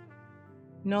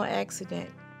 no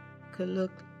accident could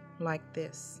look like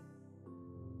this.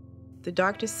 The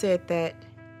doctor said that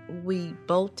we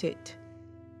bolted.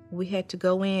 We had to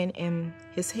go in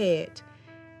his head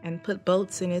and put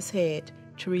bolts in his head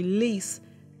to release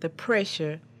the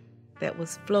pressure that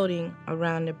was floating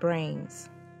around the brains.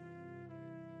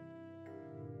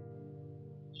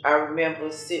 I remember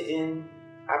sitting,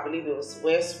 I believe it was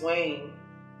West Wing.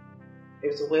 It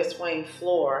was a West Wing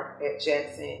floor at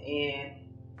Jackson, and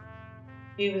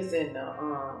he was in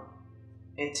the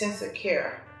intensive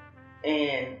care,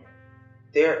 and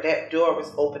that door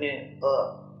was opening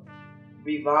up,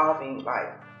 revolving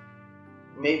like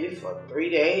maybe for 3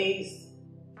 days,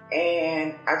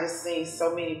 and I just seen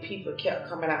so many people kept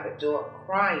coming out the door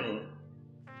crying.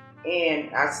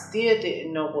 And I still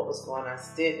didn't know what was going on. I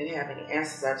still didn't have any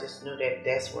answers. I just knew that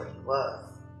that's where he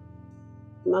was.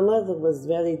 My mother was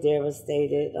very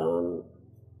devastated.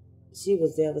 She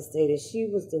was devastated. She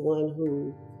was the one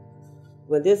who,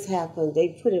 when this happened,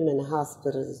 they put him in the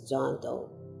hospital as John Doe.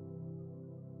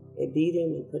 They beat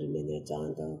him and put him in there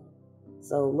John Doe.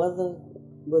 So mother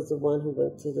was the one who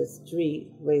went to the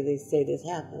street where they say this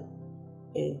happened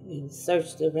and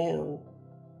searched around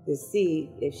to see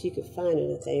if she could find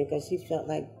anything, because she felt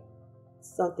like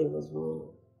something was wrong.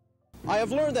 I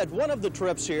have learned that one of the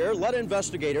trips here led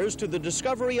investigators to the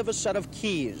discovery of a set of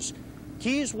keys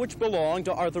which belonged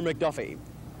to Arthur McDuffie.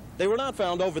 They were not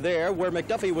found over there where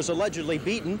McDuffie was allegedly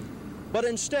beaten, but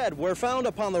instead were found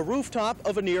upon the rooftop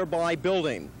of a nearby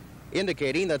building,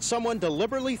 indicating that someone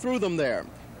deliberately threw them there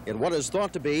in what is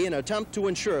thought to be an attempt to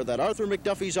ensure that Arthur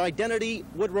McDuffie's identity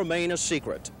would remain a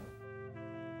secret.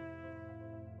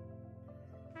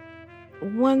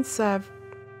 Once I've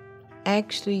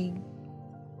actually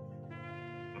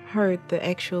heard the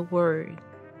actual word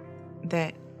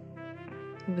that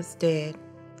he was dead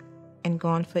and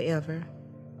gone forever,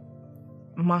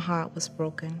 my heart was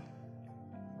broken,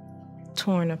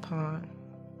 torn apart.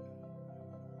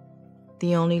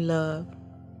 The only love,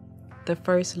 the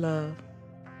first love,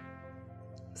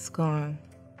 is gone.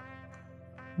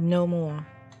 No more,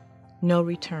 no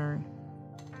return,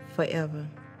 forever.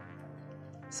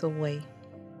 It's away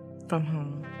from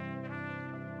home.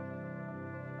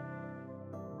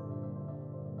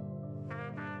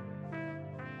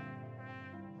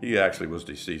 He actually was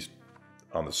deceased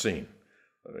on the scene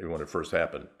when it first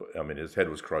happened. I mean, his head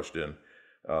was crushed in,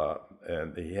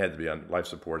 and he had to be on life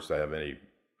supports to have any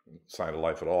sign of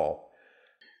life at all.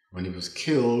 When he was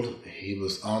killed, he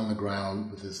was on the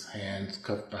ground with his hands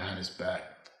cuffed behind his back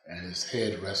and his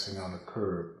head resting on the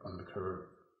curb.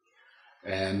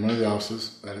 And one of the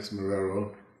officers, Alexis,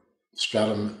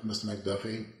 straddled Mr.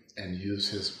 McDuffie and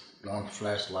used his long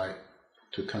flashlight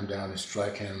to come down and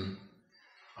strike him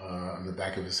on the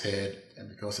back of his head. And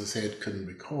because his head couldn't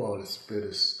recoil, it split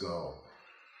his skull.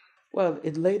 Well,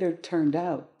 it later turned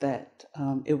out that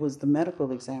it was the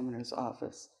medical examiner's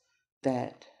office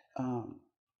that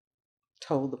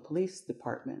told the police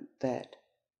department that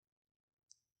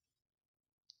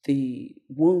the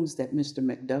wounds that Mr.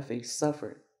 McDuffie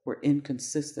suffered were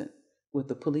inconsistent with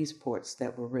the police reports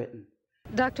that were written.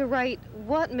 Dr. Wright,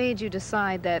 what made you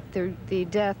decide that the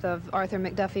death of Arthur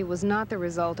McDuffie was not the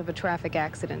result of a traffic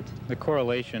accident? The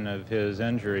correlation of his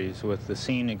injuries with the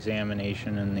scene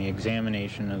examination and the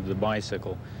examination of the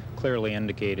bicycle clearly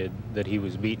indicated that he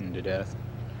was beaten to death.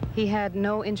 He had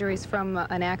no injuries from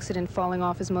an accident falling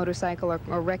off his motorcycle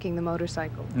or wrecking the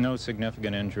motorcycle? No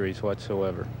significant injuries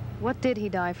whatsoever. What did he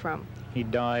die from? He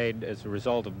died as a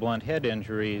result of blunt head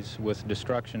injuries with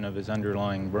destruction of his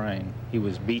underlying brain. He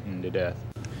was beaten to death.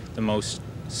 The most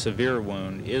severe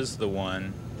wound is the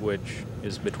one which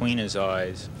is between his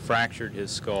eyes, fractured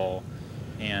his skull,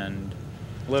 and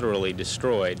literally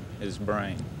destroyed his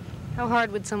brain. How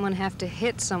hard would someone have to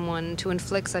hit someone to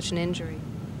inflict such an injury?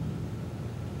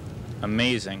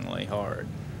 Amazingly hard.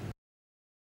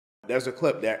 There's a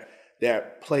clip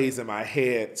that plays in my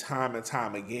head time and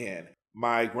time again.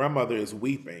 My grandmother is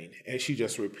weeping, and she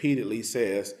just repeatedly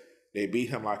says, "They beat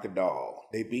him like a dog.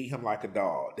 They beat him like a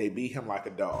dog. They beat him like a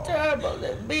dog." Terrible.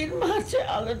 They beat my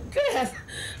child to death.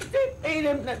 They beat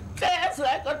him to death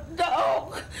like a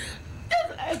dog.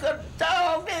 Just like a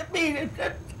dog. They beat him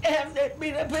to death. They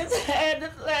beat up his head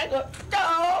just like a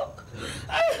dog.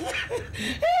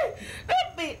 They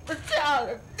beat the child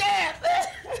to death.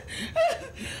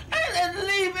 And then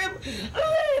leave him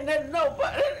laying there.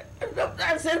 Nobody do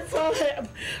nothing for him.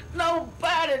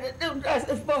 Nobody to do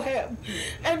nothing for him.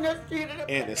 And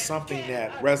it's something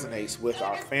that resonates with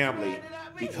our family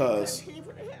because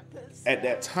at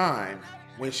that time,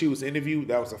 when she was interviewed,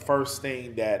 that was the first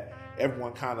thing that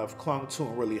everyone kind of clung to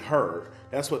and really heard.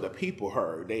 That's what the people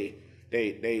heard. They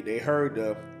heard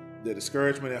the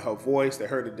discouragement in her voice. They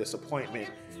heard the disappointment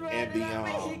and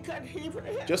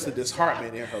the just the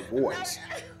disheartenment in her voice.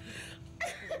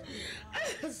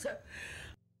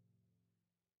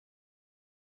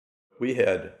 We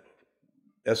had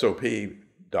SOP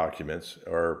documents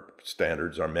or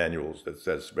standards or manuals that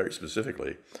says very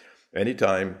specifically,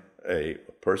 anytime a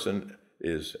person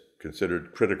is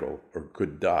considered critical or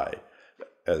could die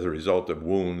as a result of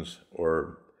wounds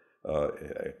or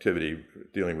activity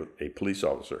dealing with a police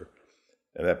officer,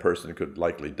 and that person could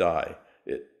likely die,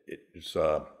 it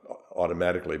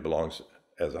automatically belongs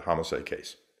as a homicide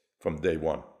case from day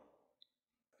one.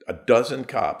 A dozen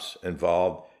cops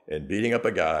involved in beating up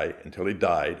a guy until he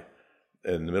died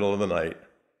in the middle of the night,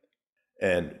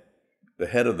 and the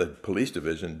head of the police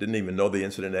division didn't even know the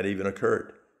incident had even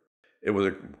occurred. It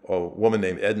was a woman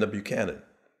named Edna Buchanan.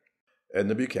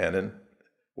 Edna Buchanan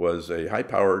was a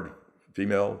high-powered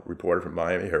female reporter from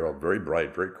Miami Herald, very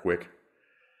bright, very quick.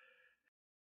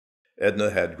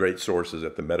 Edna had great sources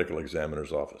at the medical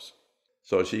examiner's office.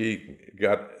 So she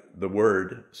got the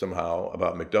word somehow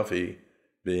about McDuffie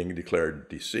being declared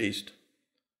deceased.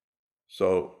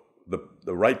 So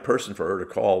the right person for her to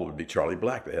call would be Charlie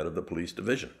Black, the head of the police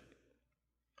division.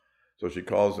 So she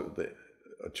calls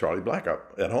Charlie Black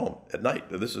up at home at night.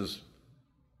 This is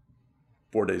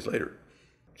 4 days later.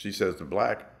 She says to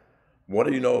Black, "What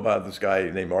do you know about this guy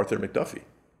named Arthur McDuffie?"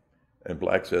 And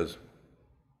Black says,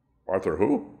 "Arthur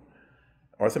who?"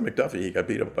 "Arthur McDuffie. He got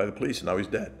beat up by the police and now he's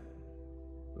dead."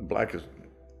 And Black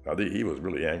he was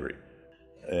really angry.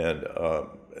 And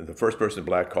the first person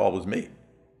Black called was me.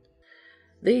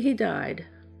 The day he died,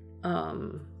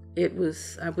 I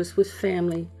was with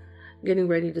family getting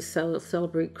ready to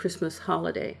celebrate Christmas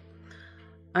holiday.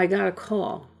 I got a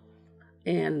call,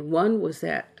 and one was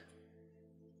that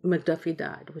McDuffie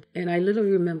died. And I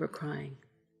literally remember crying.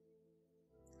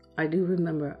 I do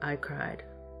remember I cried.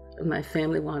 And my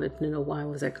family wanted to know why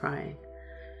was I crying.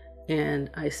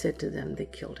 And I said to them, they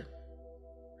killed him.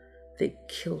 They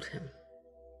killed him.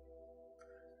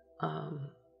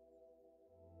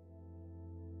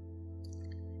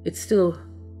 It still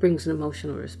brings an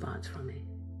emotional response from me.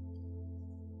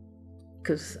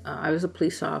 Because I was a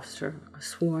police officer,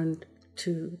 sworn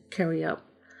to carry out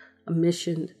a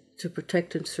mission to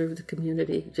protect and serve the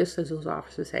community, just as those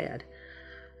officers had.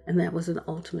 And that was an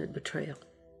ultimate betrayal.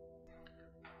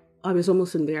 I was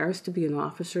almost embarrassed to be an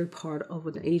officer, part of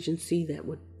an agency that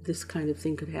this kind of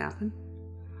thing could happen.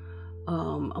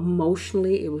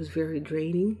 Emotionally, it was very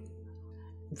draining.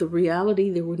 The reality,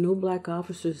 there were no Black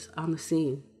officers on the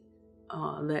scene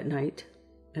that night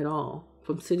at all,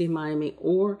 from City of Miami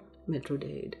or Metro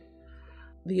Dade.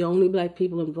 The only Black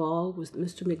people involved was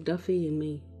Mr. McDuffie and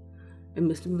me, and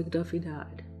Mr. McDuffie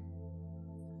died.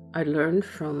 I learned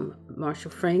from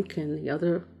Marshal Frank and the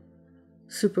other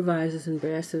supervisors and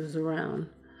ambassadors around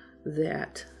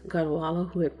that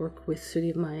Godwalla, who had worked with City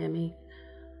of Miami,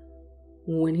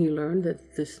 when he learned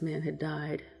that this man had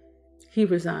died, he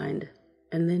resigned,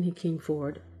 and then he came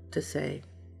forward to say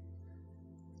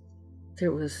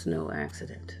there was no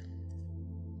accident.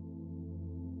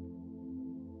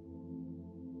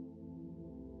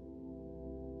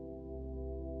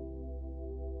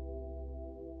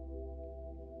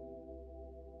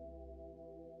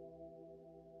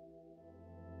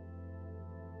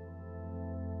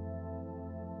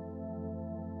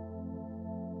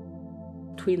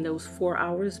 Between those 4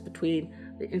 hours between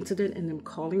the incident and them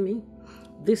calling me,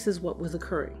 this is what was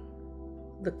occurring.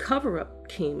 The cover-up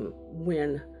came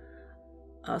when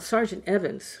Sergeant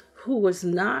Evans, who was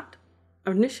not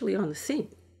initially on the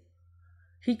scene,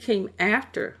 He came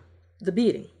after the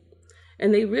beating,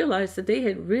 and they realized that they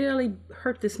had really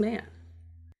hurt this man.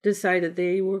 Decided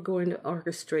they were going to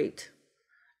orchestrate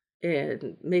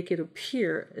and make it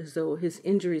appear as though his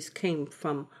injuries came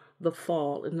from the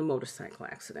fall in the motorcycle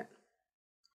accident.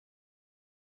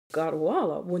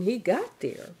 Godwalla, when he got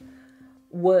there,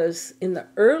 was in the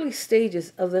early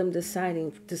stages of them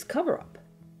deciding this cover-up.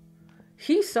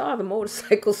 He saw the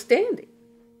motorcycle standing,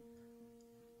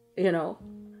 you know,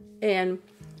 and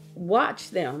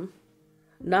watched them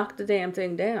knock the damn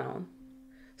thing down,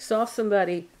 saw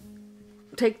somebody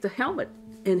take the helmet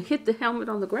and hit the helmet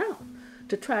on the ground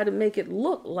to try to make it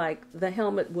look like the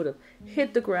helmet would have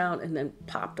hit the ground and then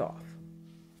popped off.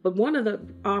 But one of the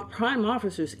prime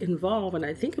officers involved, and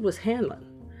I think it was Hanlon,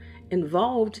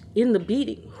 involved in the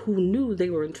beating, who knew they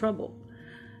were in trouble.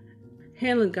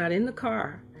 Hanlon got in the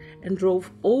car and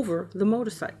drove over the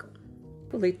motorcycle.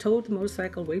 Well, they towed the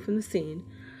motorcycle away from the scene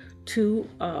to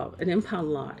an impound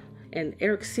lot. And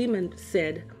Eric Seaman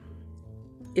said,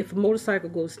 if a motorcycle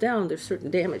goes down, there's certain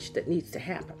damage that needs to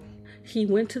happen. He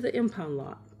went to the impound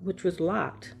lot, which was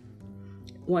locked,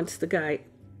 once the guy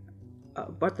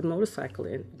brought the motorcycle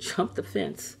in, jumped the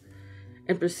fence,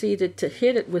 and proceeded to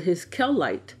hit it with his Kel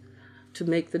light to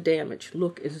make the damage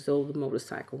look as though the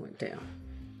motorcycle went down.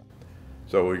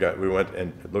 So we went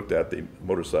and looked at the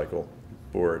motorcycle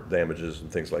for damages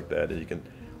and things like that. And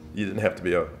you didn't have to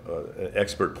be an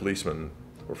expert policeman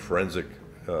or forensic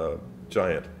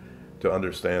giant to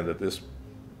understand that this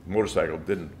motorcycle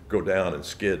didn't go down and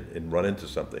skid and run into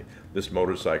something. This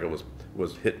motorcycle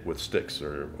was hit with sticks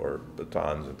or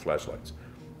batons and flashlights,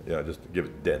 you know, just to give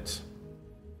it dents.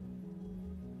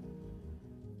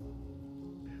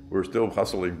 We were still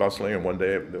hustling, bustling, and one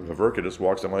day Frederica just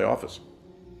walks in my office.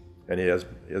 And he has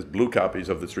blue copies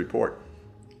of this report.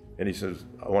 And he says,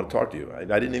 I want to talk to you. I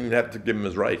didn't even have to give him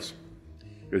his rights,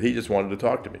 because he just wanted to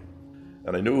talk to me.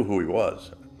 And I knew who he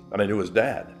was, and I knew his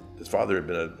dad. His father had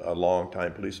been a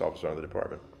long-time police officer in the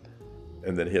department.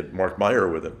 And then he had Marc Meyer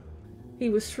with him. He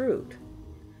was shrewd.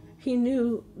 He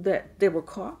knew that they were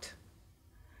caught,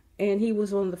 and he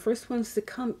was one of the first ones to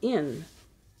come in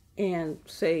and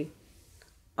say,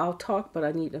 I'll talk, but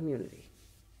I need immunity.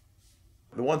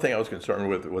 The one thing I was concerned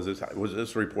with was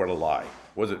this report a lie?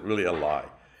 Was it really a lie?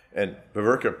 And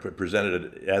Frederica presented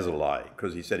it as a lie,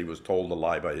 because he said he was told a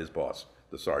lie by his boss,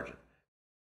 the sergeant.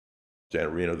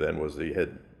 Janet Reno then was the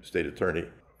head state attorney.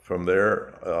 From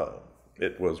there,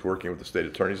 it was working with the state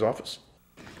attorney's office.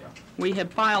 We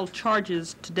have filed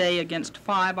charges today against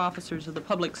 5 officers of the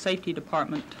Public Safety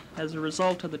Department as a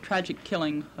result of the tragic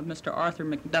killing of Mr. Arthur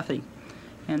McDuffie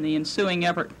and the ensuing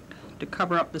effort to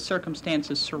cover up the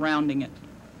circumstances surrounding it.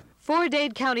 4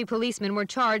 Dade County policemen were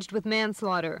charged with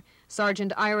manslaughter: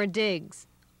 Sergeant Ira Diggs,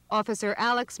 Officer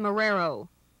Alex Marrero,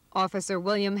 Officer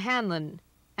William Hanlon,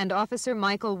 and Officer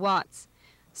Michael Watts.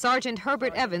 Sergeant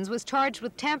Herbert Evans was charged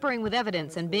with tampering with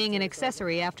evidence and being an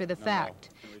accessory after the fact.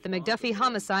 The McDuffie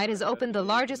homicide has opened the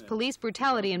largest police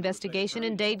brutality investigation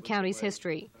in Dade County's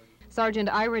history. Sergeant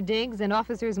Ira Diggs and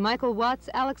officers Michael Watts,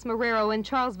 Alex Marrero, and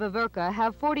Charles Frederica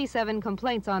have 47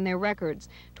 complaints on their records,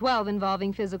 12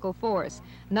 involving physical force.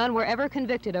 None were ever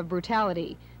convicted of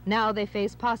brutality. Now they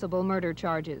face possible murder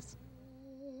charges.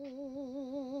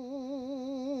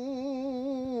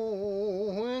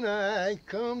 When I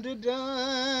come to die,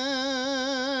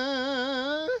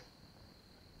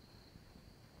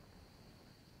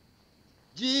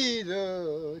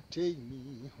 Jesus, take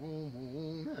me home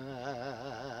on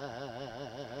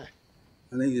high.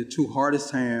 I think the 2 hardest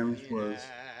times was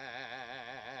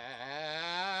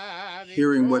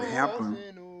hearing what happened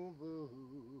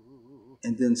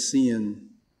and then seeing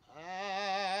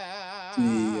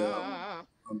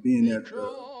being at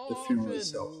the funeral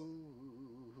itself.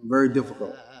 Very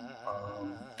difficult.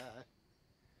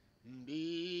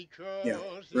 Yeah,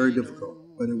 very difficult.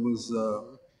 But it was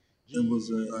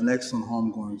an excellent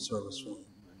homegoing service for me.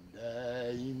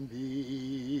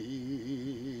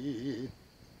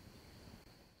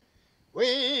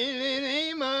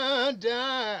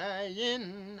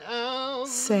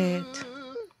 Sad.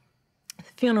 The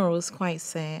funeral was quite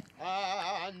sad.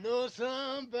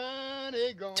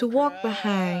 To walk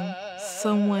behind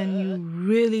someone you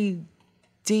really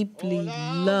deeply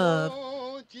love,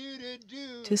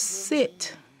 to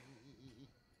sit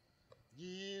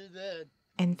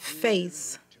and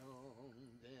face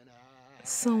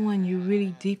someone you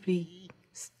really deeply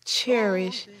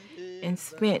cherish and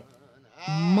spent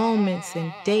moments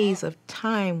and days of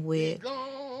time with.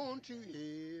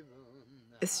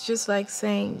 It's just like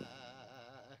saying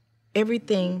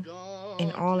everything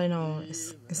and all in all,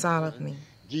 it's all of me.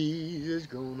 Jesus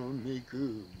gonna make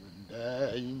a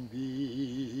dying bed.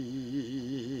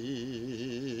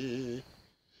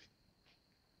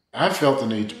 I felt the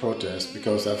need to protest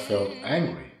because I felt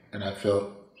angry and I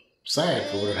felt sad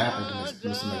for what had happened to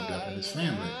Mr. McDuffie and his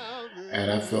family.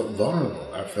 And I felt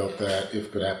vulnerable. I felt that if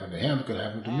it could happen to him, it could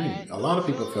happen to me. A lot of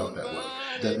people felt that way.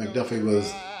 That McDuffie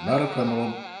was not a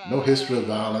criminal, no history of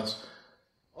violence,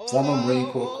 former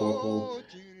Marine Corps corporal,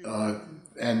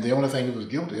 and the only thing he was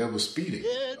guilty of was speeding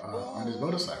on his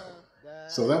motorcycle.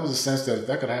 So that was a sense that if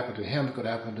that could happen to him, it could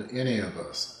happen to any of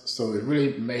us. So it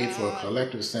really made for a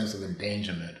collective sense of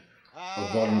endangerment,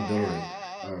 of vulnerability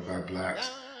by blacks.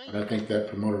 And I think that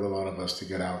promoted a lot of us to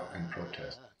get out and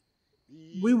protest.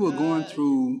 We were going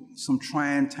through some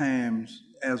trying times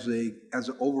as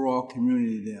an overall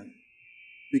community then,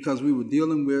 because we were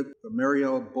dealing with the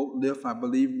Mariel boat lift, I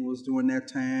believe it was during that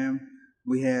time.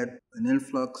 We had an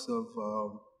influx of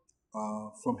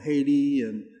from Haiti,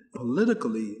 and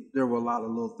politically there were a lot of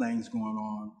little things going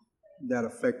on that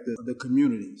affected the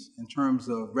communities in terms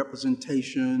of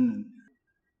representation,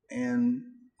 and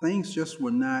things just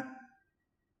were not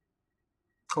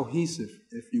cohesive,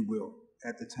 if you will,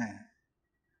 at the time.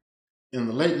 In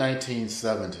the late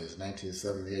 1970s,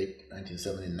 1978,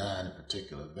 1979 in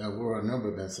particular, there were a number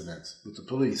of incidents with the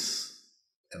police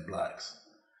and blacks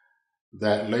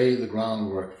that laid the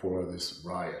groundwork for this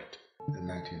riot in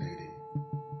 1980.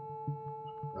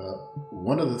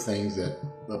 One of the things that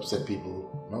upset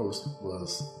people most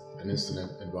was an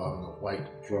incident involving a white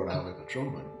Florida Highway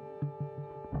patrolman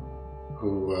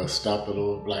who stopped a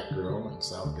little black girl in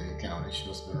South Dade County. She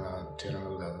must have been around 10 or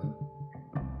 11.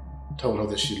 Told her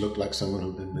that she looked like someone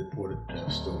who'd been reported to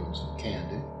have stolen some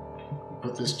candy. He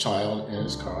put this child in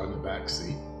his car in the back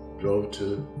seat, drove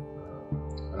to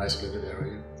an isolated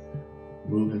area,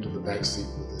 moved into the back seat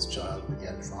with this child, and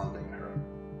began fondling her.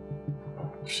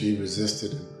 She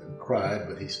resisted and cried,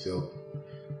 but he still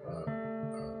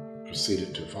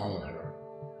proceeded to fondle her.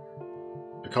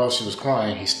 Because she was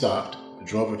crying, he stopped,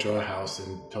 drove her to her house,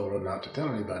 and told her not to tell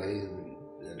anybody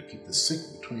and to keep the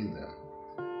secret between them.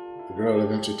 The girl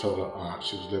eventually told her aunt.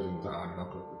 She was living with her aunt and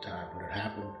uncle at the time when it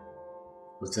happened.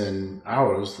 Within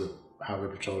hours, the Highway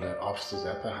Patrol had officers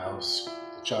at the house.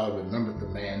 The child remembered the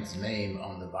man's name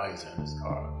on the visor in his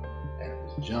car, and it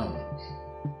was Jones.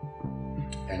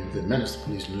 And within minutes, the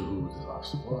police knew who this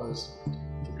officer was.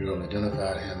 The girl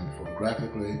identified him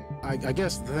photographically. I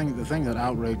guess the thing that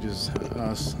outrages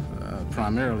us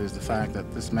primarily is the fact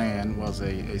that this man was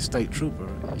a state trooper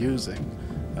using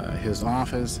his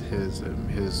office,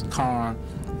 his car,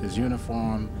 his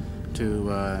uniform to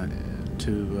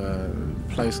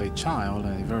place a child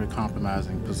in a very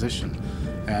compromising position.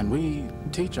 And we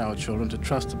teach our children to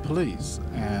trust the police,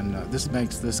 and this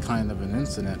makes this kind of an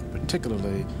incident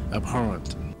particularly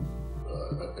abhorrent.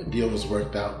 A deal was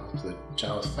worked out with the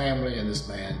child's family and this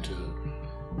man to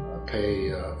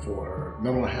pay for her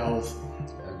mental health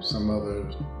and some other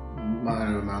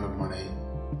minor amount of money.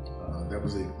 That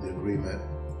was the agreement.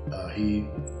 He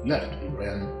left. He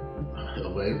ran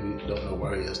away. We don't know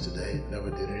where he is today.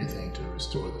 Never did anything to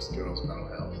restore this girl's mental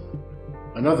health.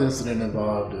 Another incident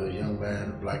involved a young man,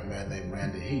 a black man named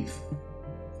Randy Heath,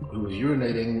 who was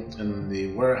urinating in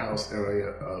the warehouse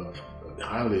area of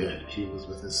Hialeah. He was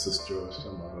with his sister or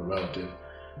some other relative,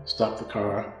 stopped the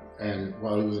car, and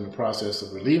while he was in the process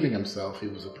of relieving himself, he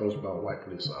was approached by a white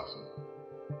police officer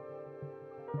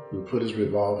who put his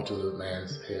revolver to the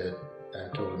man's head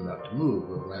and told him not to move.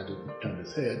 But Randy turned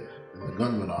his head, and the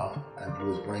gun went off and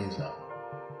blew his brains out.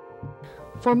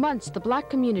 For months, the black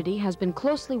community has been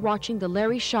closely watching the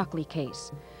Larry Shockley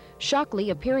case. Shockley,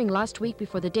 appearing last week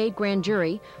before the Dade grand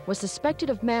jury, was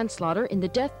suspected of manslaughter in the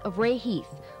death of Ray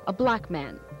Heath, a black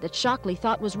man that Shockley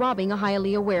thought was robbing a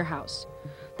Hialeah warehouse.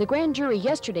 The grand jury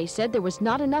yesterday said there was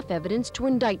not enough evidence to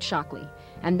indict Shockley,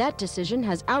 and that decision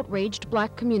has outraged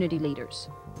black community leaders.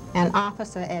 An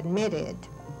officer admitted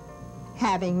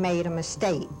having made a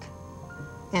mistake,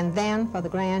 and then for the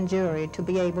grand jury to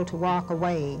be able to walk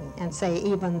away and say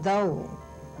even though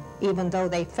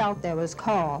they felt there was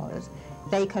cause,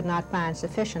 they could not find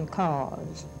sufficient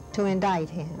cause to indict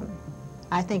him.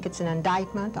 I think it's an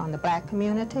indictment on the black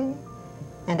community,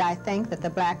 and I think that the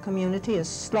black community is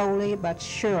slowly but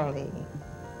surely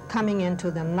coming into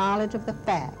the knowledge of the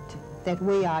fact that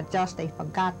we are just a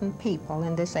forgotten people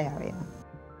in this area.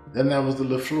 Then there was the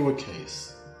LaFleur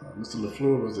case. Mr.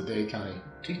 LaFleur was a Dade County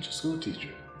school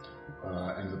teacher,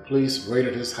 and the police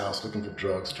raided his house looking for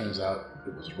drugs. Turns out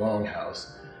it was the wrong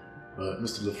house. But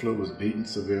Mr. LaFleur was beaten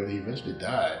severely. He eventually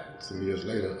died some years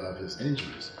later of his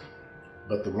injuries.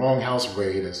 But the wrong house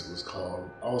raid, as it was called,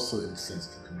 also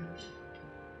incensed the community.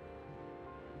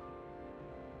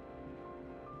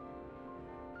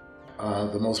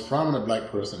 The most prominent black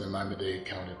person in Miami Dade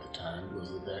County at the time was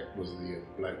the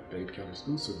black Dade County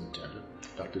School Superintendent,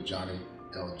 Dr. Johnny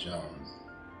L. Jones.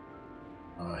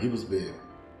 He was big.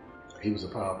 He was a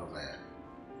powerful man.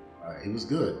 He was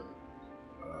good.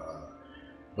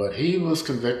 But he was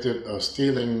convicted of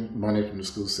stealing money from the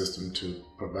school system to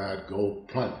provide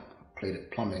gold-plated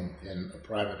plumbing in a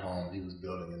private home he was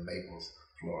building in Naples,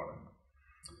 Florida.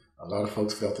 A lot of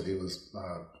folks felt that he was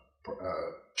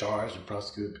charged and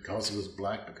prosecuted because he was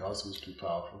black, because he was too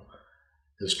powerful.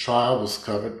 His trial was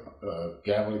covered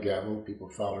gavel to gavel. People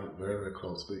followed it very, very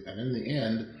closely. And in the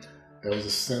end, there was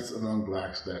a sense among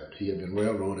blacks that he had been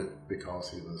railroaded because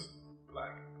he was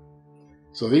black.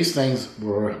 So these things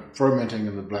were fermenting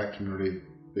in the black community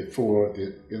before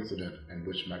the incident in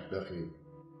which McDuffie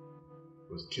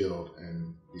was killed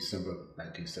in December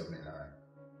 1979.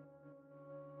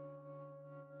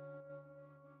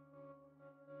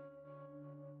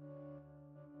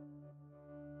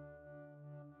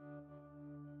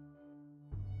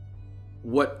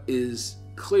 What is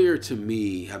clear to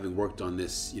me, having worked on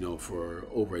this, for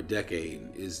over a decade,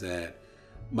 is that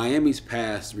Miami's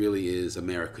past really is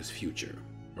America's future,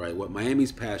 right? What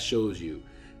Miami's past shows you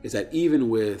is that even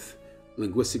with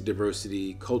linguistic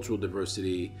diversity, cultural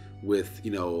diversity, with,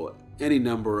 any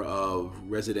number of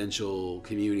residential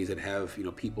communities that have,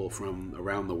 people from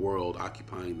around the world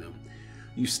occupying them,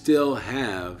 you still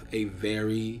have a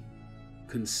very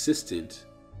consistent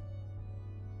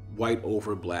white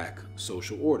over black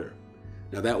social order.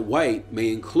 Now that white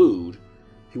may include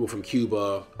people from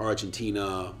Cuba,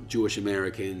 Argentina, Jewish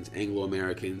Americans,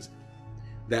 Anglo-Americans.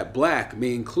 That black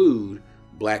may include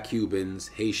black Cubans,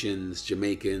 Haitians,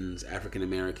 Jamaicans, African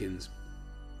Americans.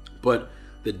 But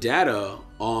the data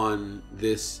on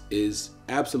this is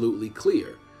absolutely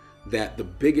clear that the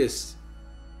biggest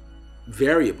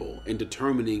variable in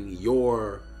determining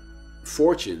your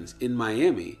fortunes in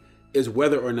Miami is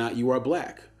whether or not you are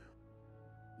black.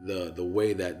 The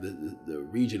way that the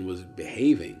region was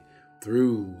behaving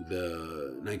through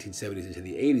the 1970s into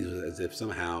the 80s was as if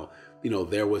somehow,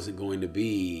 there wasn't going to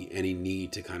be any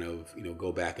need to kind of,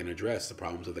 go back and address the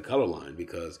problems of the color line,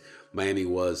 because Miami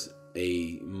was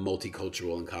a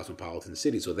multicultural and cosmopolitan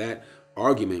city. So that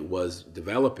argument was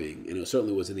developing, and it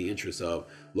certainly was in the interest of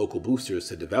local boosters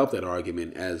to develop that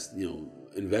argument as,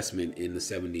 investment in the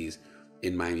 70s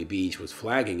in Miami Beach was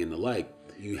flagging and the like.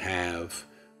 You have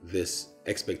this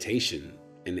expectation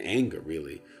and anger,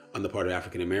 really, on the part of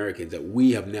African Americans that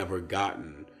we have never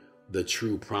gotten the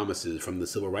true promises from the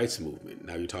civil rights movement.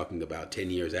 Now you're talking about 10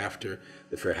 years after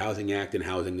the Fair Housing Act, and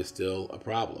housing is still a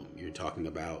problem. You're talking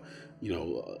about,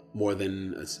 more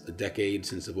than a decade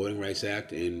since the Voting Rights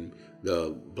Act, and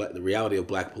the reality of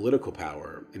black political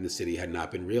power in the city had not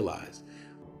been realized.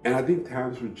 And I think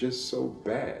times were just so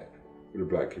bad for the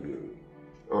black community.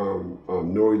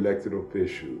 No elected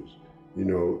officials,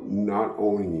 not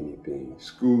owning anything,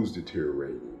 schools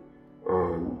deteriorating.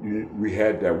 We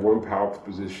had that one powerful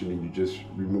position and you just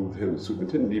removed him as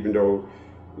superintendent, even though,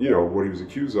 what he was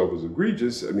accused of was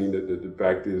egregious. I mean, the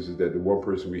fact is that the one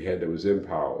person we had that was in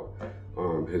power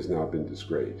has now been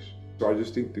disgraced. So I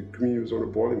just think the community was on a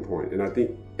boiling point, and I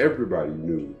think everybody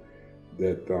knew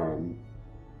that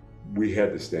we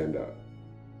had to stand up.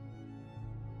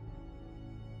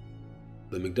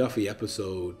 The McDuffie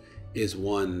episode is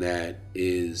one that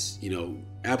is,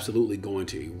 absolutely going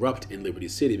to erupt in Liberty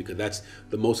City, because that's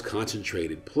the most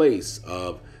concentrated place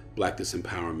of black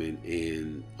disempowerment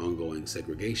and ongoing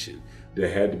segregation.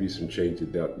 There had to be some change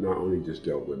that not only just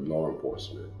dealt with law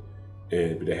enforcement,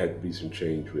 but there had to be some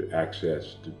change with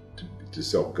access to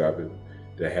self-govern.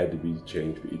 There had to be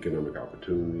change for economic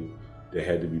opportunity. There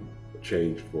had to be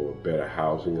change for better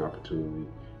housing opportunity,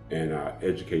 and our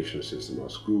educational system, our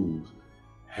schools,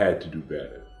 had to do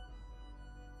better.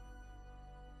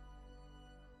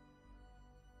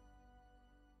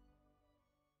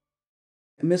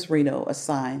 Ms. Reno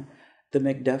assigned the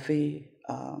McDuffie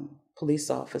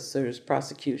police officers'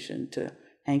 prosecution to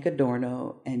Hank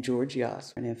Adorno and George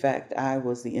Yoss. And in fact, I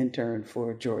was the intern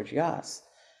for George Yoss.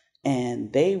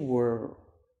 And they were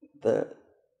the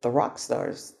rock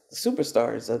stars, the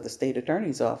superstars of the state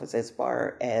attorney's office as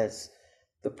far as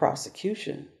the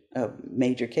prosecution of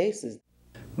major cases.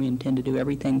 We intend to do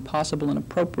everything possible and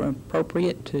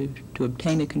appropriate to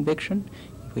obtain a conviction.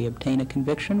 If we obtain a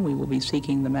conviction, we will be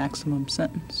seeking the maximum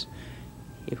sentence.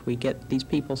 If we get these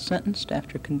people sentenced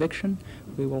after conviction,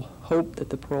 we will hope that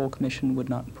the parole commission would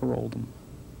not parole them.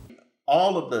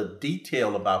 All of the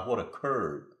detail about what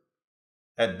occurred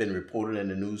had been reported in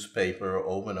the newspaper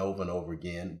over and over and over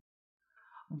again.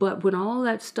 But when all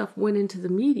that stuff went into the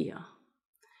media,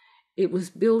 it was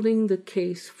building the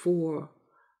case for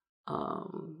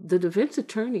the defense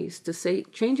attorneys to say,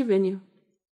 change of venue.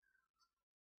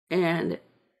 And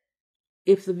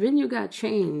if the venue got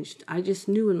changed, I just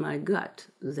knew in my gut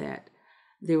that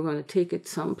they were going to take it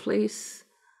someplace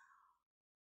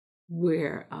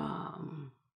where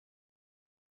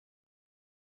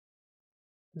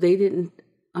they didn't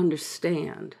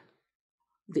understand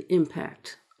the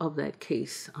impact of that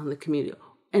case on the community,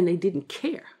 and they didn't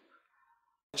care.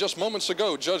 Just moments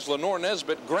ago, Judge Lenore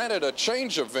Nesbitt granted a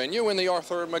change of venue in the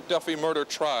Arthur McDuffie murder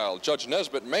trial. Judge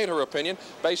Nesbitt made her opinion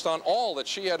based on all that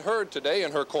she had heard today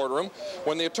in her courtroom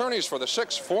when the attorneys for the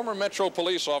 6 former Metro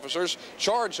police officers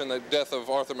charged in the death of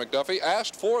Arthur McDuffie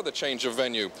asked for the change of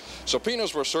venue.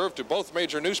 Subpoenas were served to both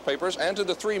major newspapers and to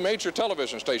the 3 major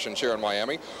television stations here in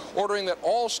Miami, ordering that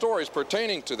all stories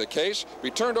pertaining to the case be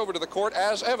turned over to the court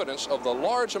as evidence of the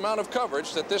large amount of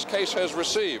coverage that this case has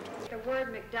received. The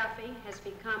word McDuffie has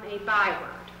become a byword.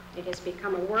 It has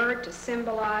become a word to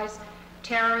symbolize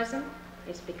terrorism.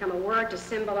 It's become a word to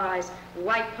symbolize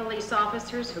white police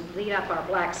officers who beat up our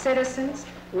black citizens,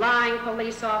 lying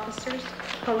police officers,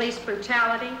 police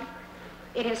brutality.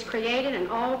 It has created an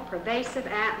all-pervasive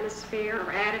atmosphere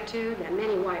or attitude that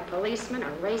many white policemen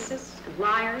are racists and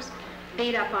liars,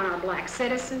 beat up on our black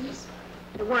citizens.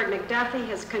 The word McDuffie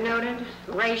has connoted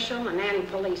racial and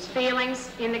anti-police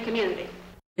feelings in the community.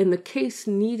 And the case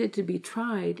needed to be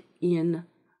tried in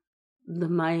the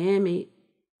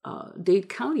Miami-Dade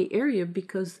County area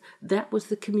because that was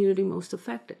the community most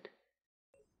affected.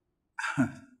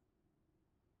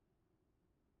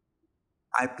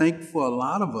 I think for a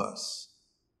lot of us,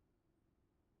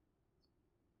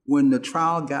 when the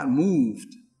trial got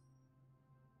moved,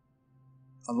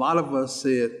 a lot of us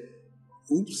said,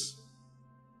 oops,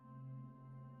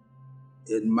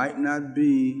 it might not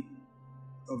be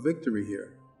a victory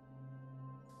here.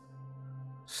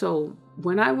 So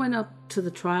when I went up to the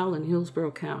trial in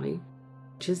Hillsborough County,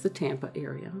 which is the Tampa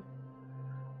area,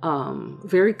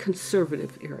 very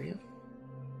conservative area,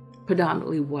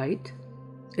 predominantly white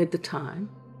at the time,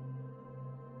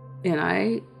 and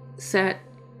I sat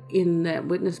in that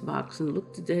witness box and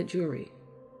looked at that jury,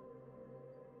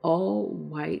 all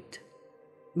white,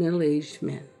 middle-aged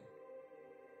men,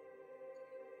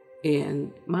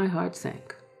 and my heart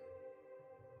sank.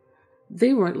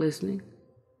 They weren't listening.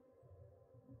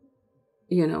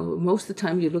 You know, most of the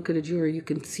time you look at a jury, you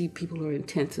can see people who are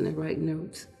intense and they're writing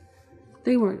notes.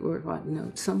 They weren't writing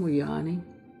notes. Some were yawning,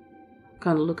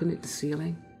 kind of looking at the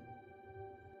ceiling.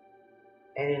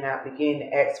 And then I began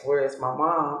to ask, where is my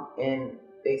mom? And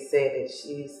they said that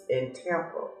she's in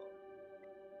Tampa.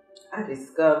 I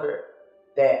discovered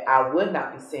that I would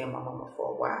not be seeing my mama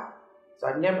for a while. So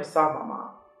I never saw my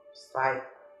mom. It's like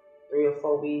 3 or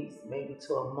 4 weeks, maybe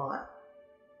to a month.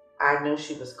 I knew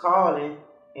she was calling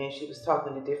and she was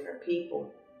talking to different people,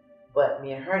 but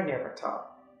me and her never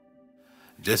talked.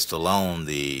 Just alone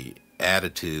the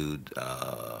attitude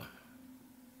of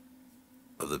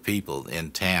the people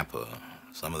in Tampa,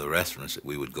 some of the restaurants that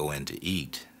we would go in to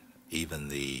eat, even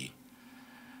the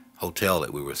hotel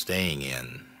that we were staying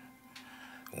in,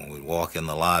 when we'd walk in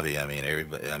the lobby, I mean,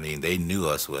 everybody, I mean, they knew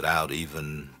us without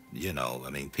even, you know, I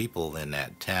mean, people in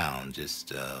that town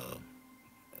just,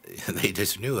 they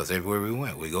just knew us everywhere we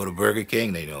went. We go to Burger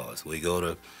King, they know us. We go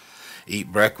to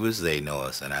eat breakfast, they know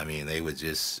us. And I mean, they would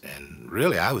just, and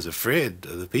really, I was afraid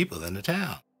of the people in the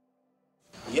town.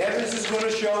 The evidence is going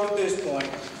to show at this point,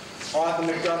 Arthur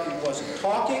McDuffie wasn't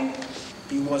talking,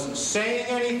 he wasn't saying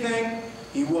anything,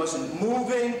 he wasn't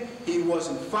moving, he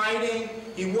wasn't fighting,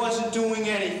 he wasn't doing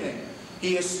anything.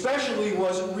 He especially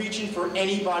wasn't reaching for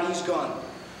anybody's gun.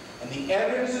 And the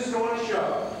evidence is going to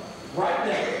show right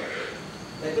now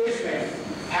that this man,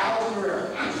 Alice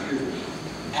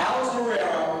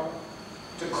Herrera,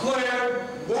 declared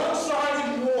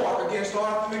one-sided war against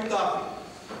Arthur McDuffie.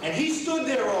 And he stood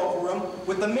there over him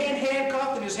with the man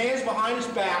handcuffed and his hands behind his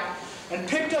back and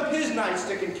picked up his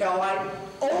nightstick and cowlight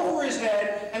over his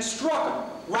head and struck him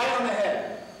right on the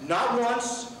head. Not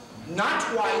once, not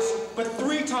twice, but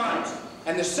 3 times.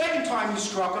 And the second time he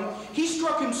struck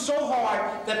him so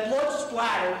hard that blood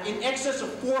splattered in excess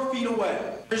of 4 feet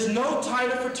away. There's no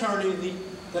tighter fraternity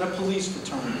than a police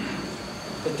fraternity.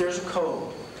 But there's a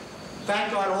code.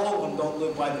 Thank God all of them don't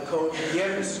live by the code, but the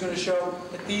evidence is going to show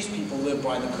that these people live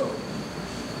by the code.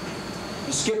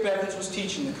 And Skip Evans was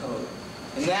teaching the code.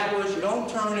 And that was, you don't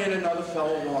turn in another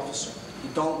fellow officer. You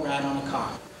don't rat on a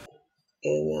cop.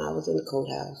 And I was in the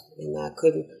courthouse, and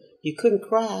you couldn't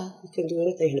cry, you couldn't do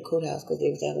anything in the courthouse because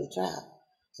they was having a trial.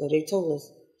 So they told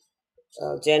us,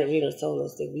 Janet Reynolds told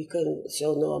us that we couldn't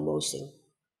show no emotion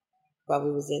while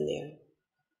we was in there.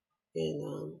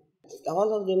 And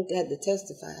all of them had to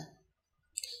testify.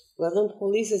 Well, them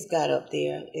police got up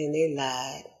there and they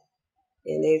lied.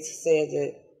 And they said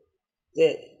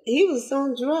that he was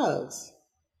on drugs.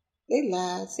 They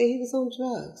lied, said he was on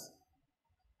drugs.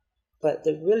 But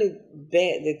the really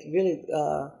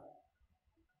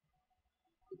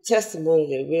testimony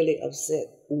that really upset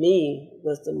me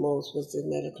was the most was the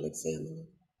medical examiner.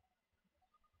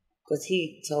 Because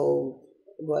he told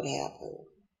what happened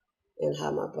and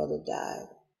how my brother died.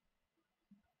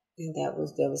 And that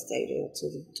was devastating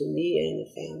to me and the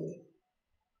family.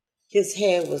 His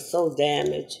head was so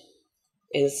damaged,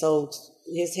 and so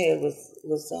his head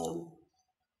was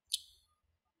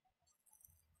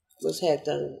had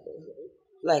done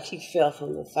like he fell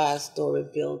from a 5-story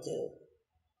building.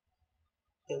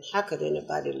 And how could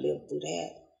anybody live through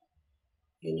that?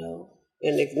 You know?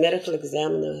 And the medical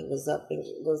examiner was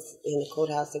in the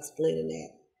courthouse explaining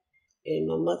that. And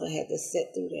my mother had to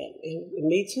sit through that. And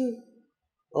me too.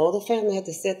 All the family had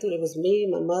to sit through it. It was me,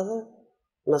 my mother,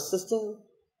 my sister,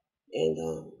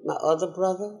 and my other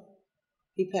brother.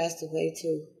 He passed away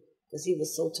too, because he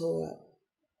was so tore up.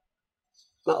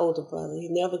 My older brother, he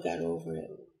never got over it.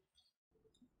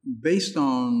 Based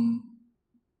on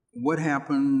what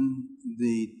happened,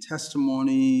 the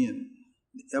testimony and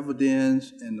the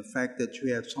evidence, and the fact that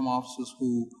you had some officers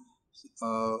who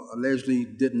allegedly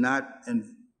did not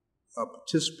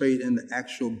participate in the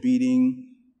actual beating,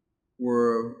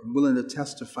 were willing to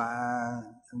testify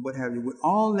and what have you, with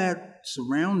all that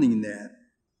surrounding that,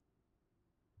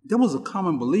 there was a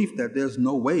common belief that there's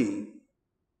no way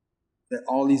that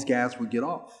all these guys would get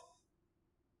off,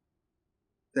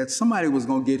 that somebody was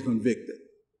going to get convicted.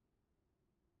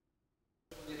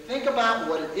 You think about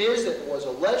what it is that was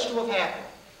alleged to have happened.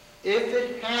 If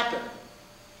it happened,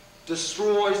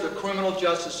 destroys the criminal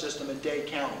justice system in Dade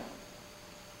County.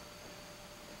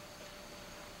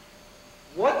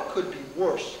 What could be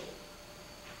worse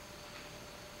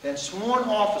than sworn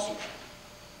officers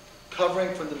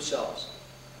covering for themselves?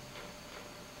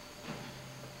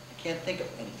 I can't think of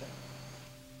anything.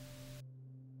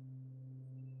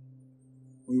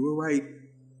 We were right.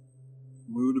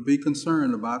 We were to be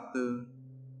concerned about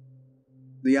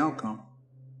the outcome.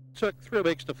 It took 3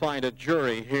 weeks to find a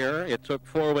jury here. It took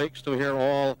 4 weeks to hear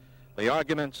all the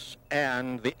arguments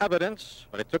and the evidence,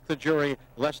 but it took the jury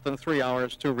less than 3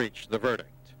 hours to reach the verdict.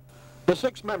 The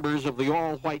 6 members of the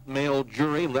all-white male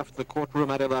jury left the courtroom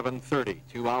at 11:30.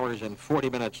 2 hours and 40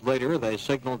 minutes later, they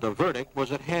signaled a verdict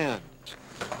was at hand.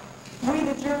 We,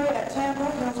 the jury at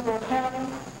Tampa, Hillsborough County,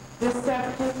 this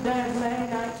 17th day of May,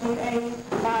 1980,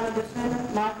 by the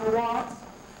defendant, Michael Watts,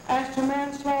 as to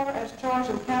manslaughter as charged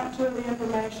in count 2 of the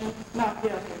information, not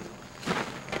guilty.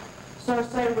 So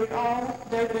say we all,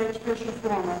 David H. Fisher,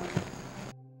 Foreman.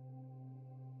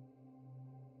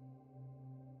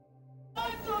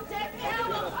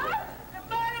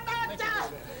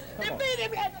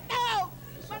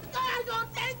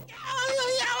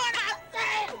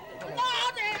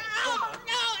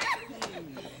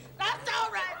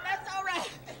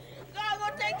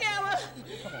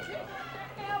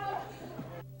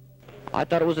 I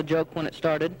thought it was a joke when it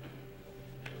started,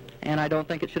 and I don't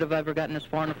think it should have ever gotten this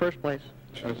far in the first place.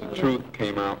 The truth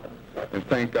came out, and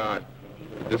thank God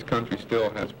this country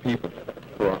still has people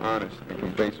who are honest and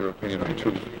can base their opinion on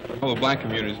truth. Well, the black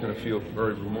community is going to feel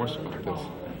very remorseful about this,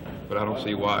 but I don't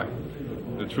see why.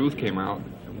 The truth came out,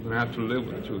 and we're going to have to live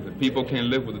with the truth. If people can't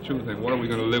live with the truth, then what are we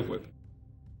going to live with?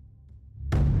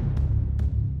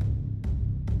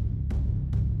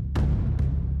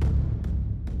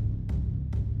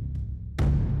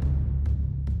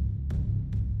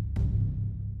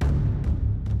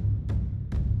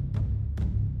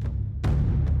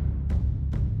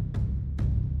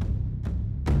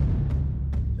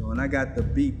 When I got the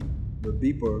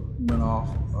beeper went off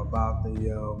about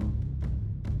the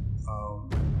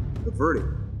verdict.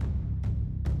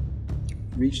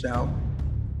 Reached out,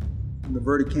 and the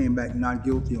verdict came back not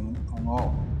guilty on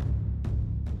all.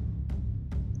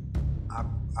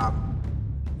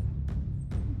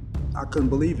 I couldn't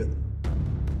believe it.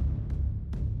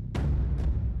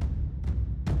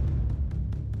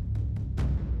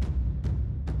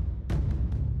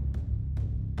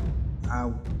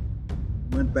 I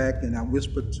went back and I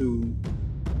whispered to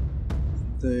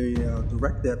the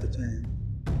director at the time.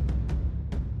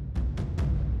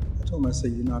 I told him, I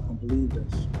said, "You're not going to believe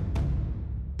this."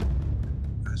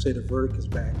 I said, "The verdict is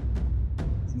back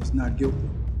and it's not guilty."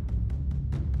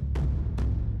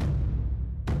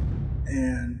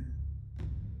 And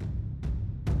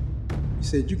he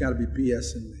said, "You got to be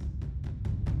BSing me."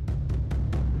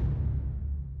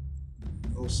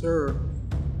 "Oh, sir."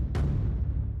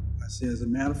 I said, "As a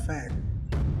matter of fact,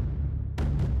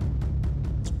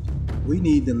 we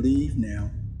need to leave now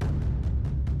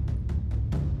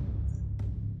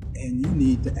and you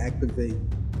need to activate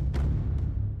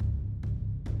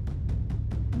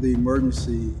the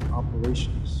emergency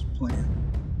operations plan.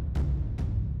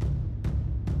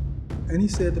 And he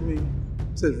said to me,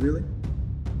 he says, really?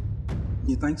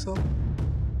 You think so?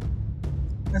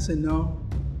 I said, no,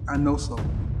 I know so.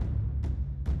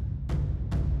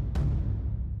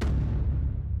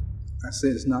 I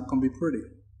said, it's not going to be pretty.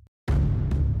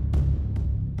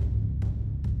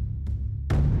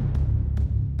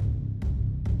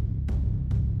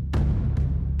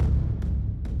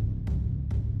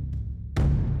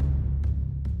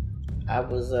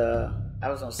 I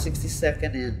was on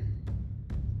 62nd and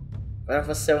right off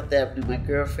of 7th Avenue. My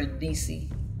girlfriend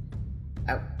Niecy,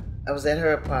 I was at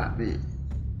her apartment,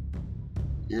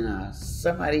 and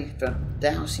somebody from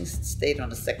down, she stayed on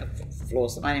the second floor.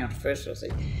 Somebody on the first floor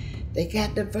said, "They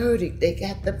got the verdict. They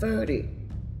got the verdict."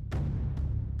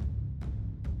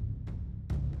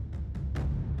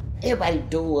 Everybody's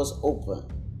doors open,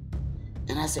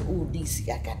 and I said, "Oh, Niecy,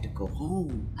 I got to go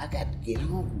home. I got to get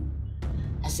home."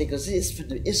 I said, "Cause I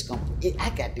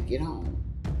got to get home."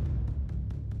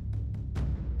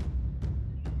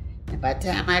 And by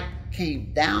the time I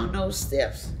came down those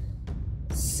steps,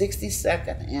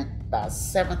 62nd and about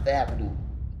 7th Avenue,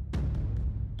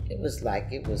 it was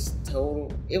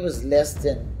less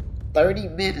than 30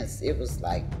 minutes. It was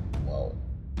like, whoa.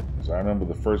 So I remember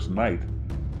the first night,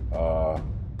 a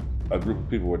group of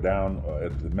people were down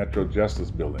at the Metro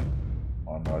Justice Building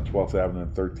on 12th Avenue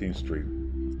and 13th Street.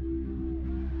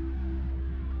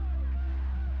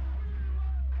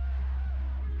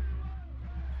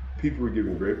 People were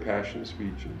giving great passionate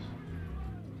speeches.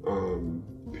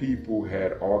 People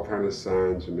had all kinds of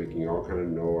signs and making all kind of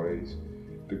noise.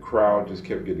 The crowd just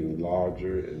kept getting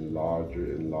larger and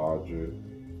larger and larger.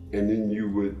 And then you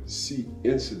would see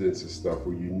incidents and stuff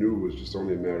where you knew it was just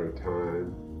only a matter of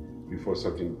time before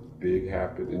something big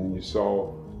happened. And you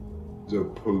saw the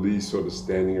police sort of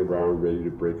standing around ready to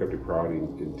break up the crowd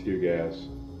in tear gas.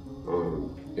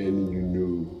 And you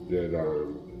knew that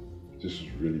this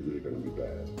was really, really going to be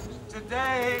bad.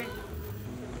 Today,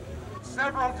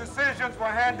 several decisions were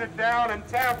handed down in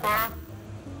Tampa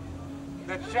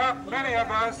that shocked many of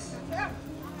us,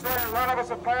 tore a lot of us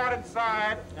apart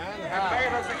inside, and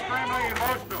made us extremely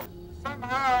emotional.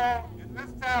 Somehow, in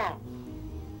this town,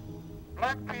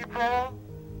 black people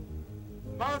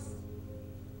must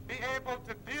be able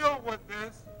to deal with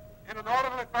this in an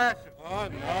orderly fashion. Oh,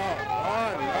 no.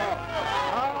 Oh, no.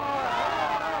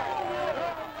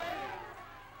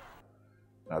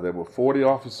 Now, there were 40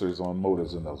 officers on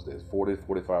motors in those days, 40,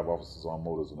 45 officers on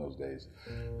motors in those days.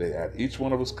 They had each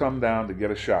one of us come down to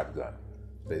get a shotgun.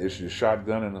 They issued a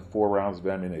shotgun and 4 rounds of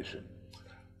ammunition.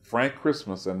 Frank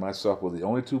Christmas and myself were the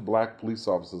only 2 black police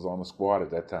officers on the squad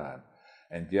at that time.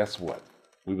 And guess what?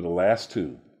 We were the last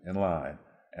 2 in line,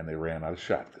 and they ran out of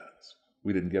shotguns.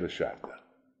 We didn't get a shotgun.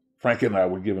 Frank and I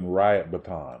were given riot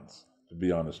batons to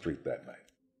be on the street that night.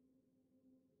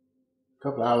 A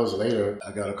couple hours later,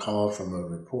 I got a call from a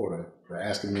reporter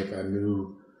asking me if I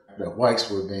knew that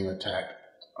whites were being attacked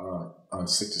on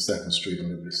 62nd Street in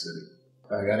Liberty City.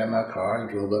 I got in my car and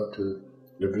drove up to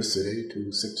Liberty City to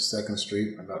 62nd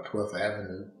Street, about 12th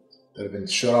Avenue, that had been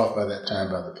shut off by that time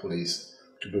by the police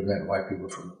to prevent white people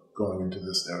from going into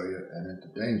this area and into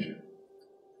danger.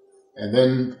 And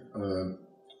then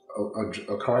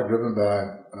a car driven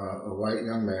by a white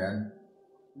young man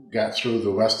got through the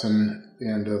western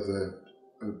end of the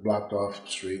blocked off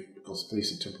street because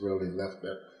police had temporarily left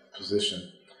that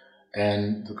position,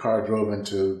 and the car drove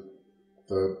into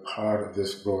the heart of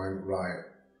this growing riot.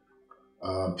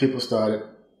 People started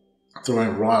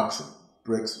throwing rocks,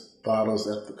 bricks, bottles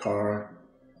at the car.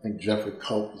 I think Jeffrey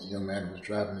Culp was a young man who was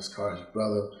driving his car, his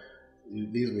brother.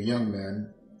 These were young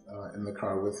men in the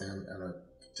car with him, and a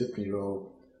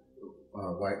 15-year-old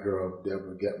white girl,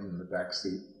 Deborah Getman, in the back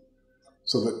seat.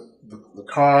 So the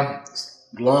car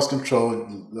lost control.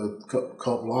 The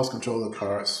Culp lost control of the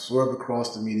car, swerved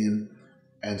across the median,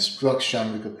 and struck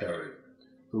Shamika Perry,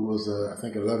 who was I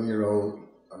think 11-year-old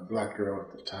black girl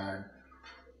at the time.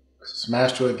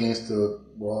 Smashed her against the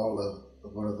wall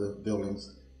of one of the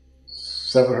buildings,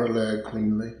 severed her leg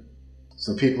cleanly.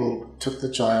 Some people took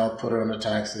the child, put her in a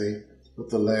taxi, put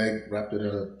the leg, wrapped it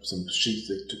in some sheets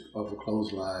they took off a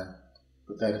clothesline,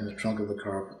 put that in the trunk of the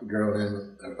car, put the girl in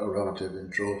with a relative,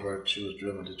 and drove her. She was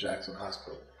driven to Jackson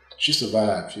Hospital. She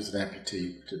survived. She's an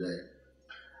amputee today.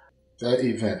 That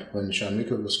event, when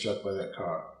Shamika was struck by that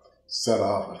car, set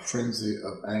off a frenzy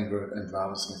of anger and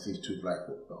violence against these 2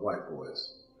 white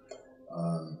boys.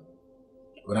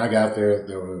 When I got there,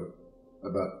 there were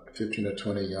about 15 or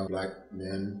 20 young black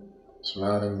men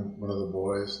surrounding one of the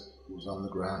boys. who was on the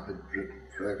ground, had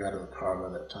dragged out of the car by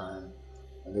that time.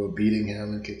 And they were beating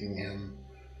him and kicking him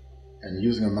and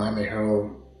using a Miami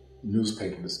Herald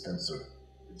newspaper dispenser.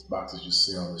 These boxes you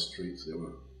see on the streets, they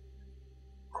were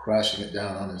crashing it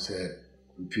down on his head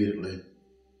repeatedly.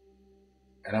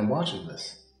 And I'm watching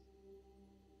this.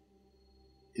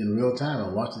 In real time,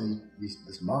 I'm watching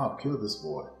this mob kill this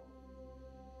boy.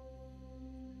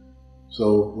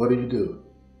 So what do?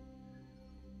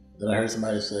 Then I heard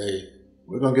somebody say,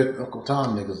 we're going to get Uncle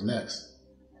Tom niggas next.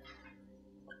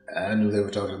 And I knew they were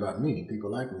talking about me,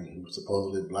 people like me, who were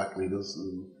supposedly black leaders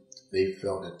who they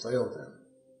felt had failed them.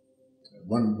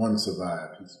 One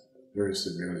survived. He's very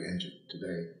severely injured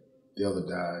today. The other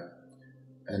died.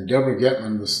 And Deborah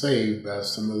Getman was saved by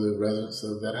some of the residents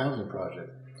of that housing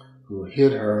project who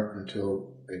hid her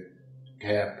until a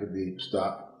cab could be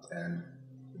stopped and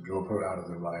drove her out of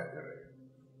the riot area.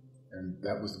 And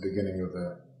that was the beginning of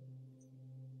the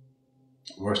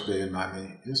worst day in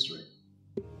Miami history.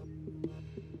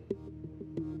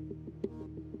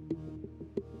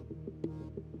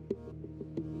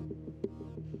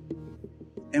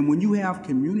 And when you have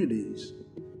communities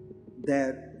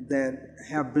that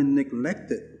have been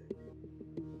neglected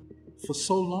for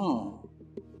so long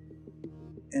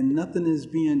and nothing is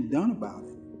being done about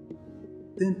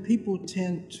it, then people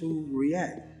tend to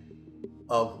react.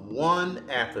 Of one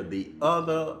after the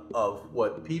other of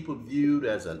what people viewed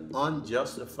as an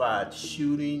unjustified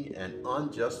shooting and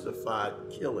unjustified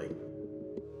killing.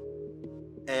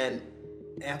 And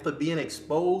after being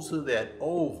exposed to that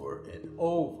over and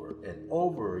over and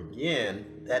over again,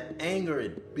 that anger,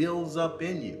 it builds up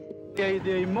in you.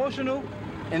 They're emotional,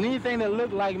 and anything that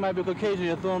look like it might be Caucasian,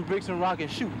 they're throwing bricks and rock and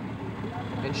shoot.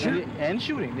 And shoot? And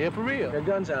shooting, they're for real. There are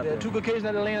guns out there. There are two Caucasians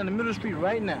that are laying in the middle of the street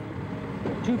right now.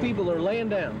 Two people are laying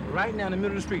down? Right now in the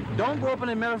middle of the street. Don't go up in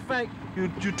there, matter of fact, you're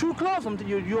too close,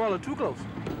 you all are too close.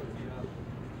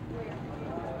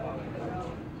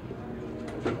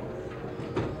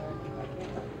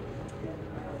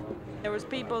 There was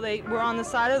people, they were on the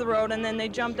side of the road and then they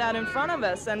jumped out in front of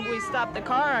us and we stopped the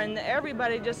car and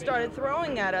everybody just started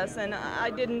throwing at us and I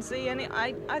didn't see any,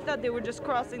 I thought they were just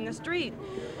crossing the street.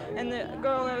 And the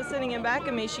girl that was sitting in back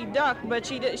of me, she ducked, but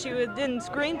she didn't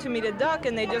scream to me to duck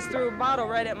and they just threw a bottle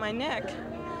right at my neck.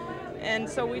 And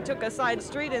so we took a side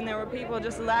street and there were people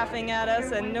just laughing at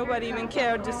us and nobody even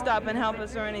cared to stop and help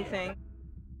us or anything.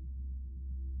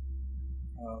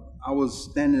 I was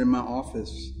standing in my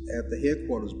office at the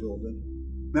headquarters building.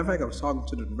 Matter of fact, I was talking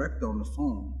to the director on the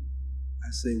phone. I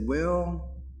said,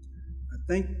 well, I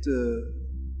think the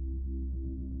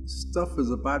stuff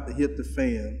is about to hit the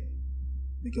fan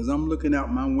because I'm looking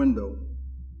out my window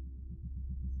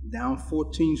down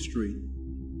 14th Street,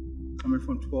 coming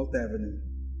from 12th Avenue.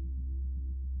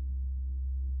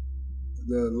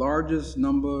 The largest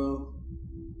number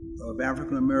of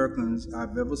African Americans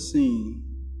I've ever seen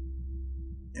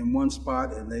in one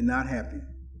spot, and they're not happy.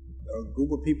 A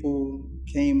group of people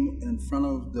came in front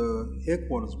of the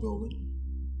headquarters building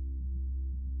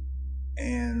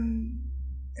and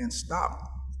stopped.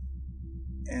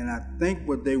 And I think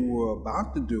what they were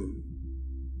about to do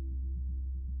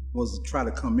was to try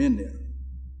to come in there.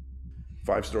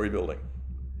 5-story building,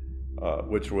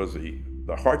 which was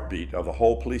the heartbeat of the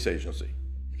whole police agency,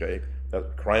 okay?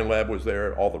 That crime lab was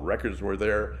there, all the records were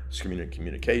there,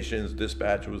 communications,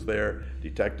 dispatch was there,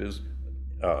 detectives,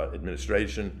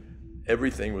 administration,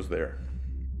 everything was there.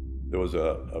 There was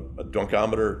a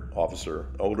dunkometer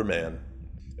officer, older man,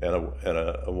 and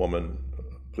a woman,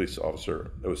 police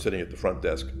officer, that was sitting at the front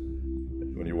desk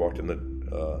when you walked in the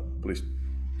police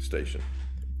station.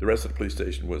 The rest of the police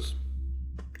station was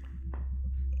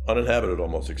uninhabited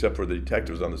almost, except for the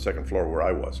detectives on the second floor where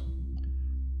I was.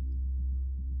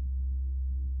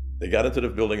 They got into the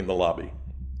building in the lobby.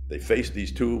 They faced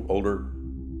these two older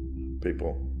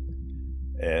people,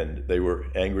 and they were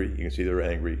angry. You can see they were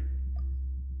angry,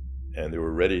 and they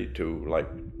were ready to, like,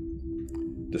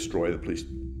 destroy the police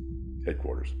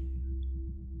headquarters.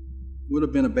 Would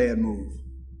have been a bad move.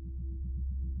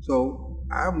 So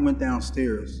I went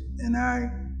downstairs, and I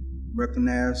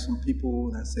recognized some people,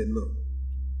 and I said, look,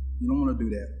 you don't want to do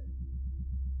that.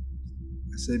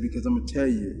 I said, because I'm going to tell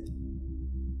you,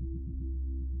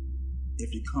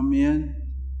 if you come in,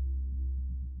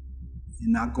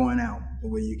 you're not going out the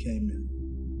way you came in.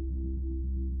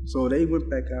 So they went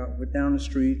back out, went down the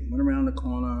street, went around the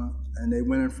corner, and they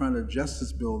went in front of the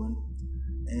Justice Building.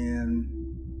 And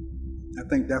I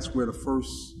think that's where the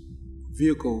first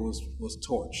vehicle was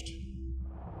torched.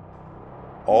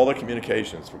 All the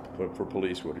communications for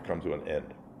police would have come to an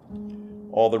end.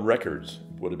 All the records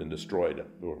would have been destroyed.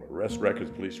 Arrest records,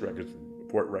 police records,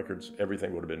 report records,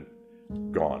 everything would have been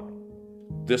gone.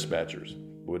 dispatchers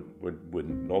would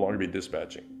no longer be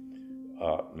dispatching,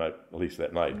 not at least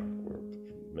that night or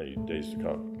many days to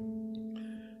come.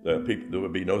 There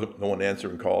would be no one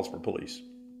answering calls for police.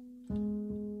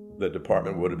 The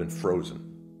department would have been frozen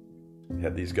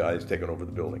had these guys taken over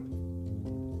the building.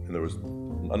 And there was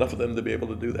enough of them to be able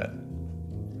to do that.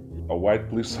 A white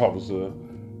police officer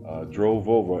drove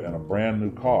over in a brand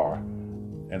new car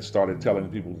and started telling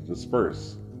people to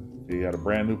disperse. He had a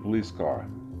brand new police car.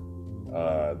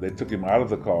 They took him out of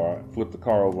the car, flipped the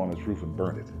car over on its roof and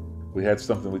burned it. We had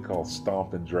something we called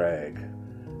stomp and drag.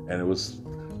 And it was,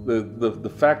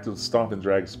 the fact of stomp and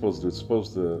drag is supposed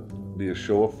to be a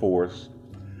show of force,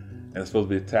 and it's supposed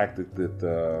to be a tactic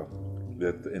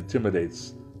that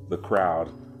intimidates the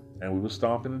crowd. And we were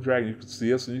stomping and dragging. You could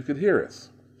see us and you could hear us.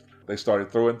 They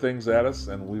started throwing things at us,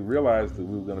 and we realized that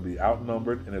we were going to be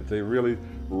outnumbered, and if they really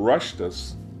rushed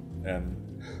us and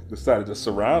decided to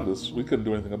surround us, we couldn't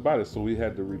do anything about it, so we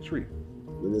had to retreat.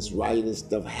 When this riot and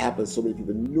stuff happened, so many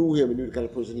people knew him and knew the kind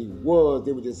of person he was.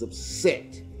 They were just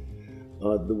upset.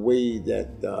 The way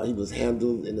that he was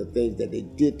handled and the things that they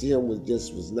did to him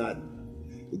was not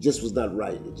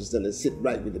right. It just didn't sit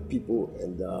right with the people,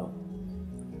 and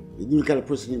they knew the kind of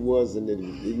person he was, and they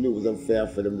knew it was unfair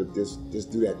for them to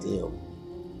just do that to him.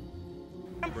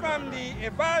 I'm from the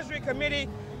advisory committee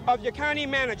of your county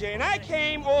manager, and I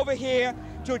came over here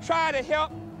to try to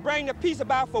help bring the peace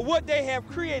about for what they have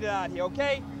created out here,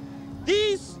 okay?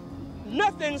 These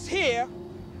nothings here,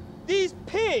 these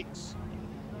pigs,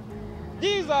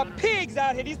 these are pigs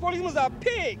out here. These policemen are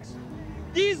pigs.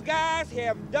 These guys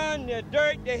have done their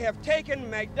dirt. They have taken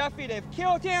McDuffie. They've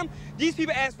killed him. These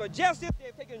people asked for justice.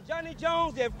 They've taken Johnny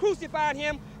Jones. They've crucified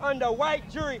him under white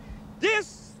jury.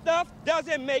 This stuff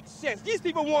doesn't make sense. These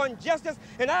people want justice,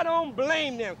 and I don't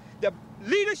blame them. The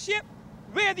leadership,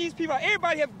 where these people are,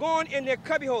 everybody have gone in their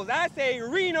cubby holes. I say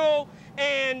Reno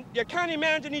and the county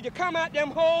manager need to come out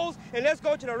them holes, and let's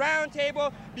go to the round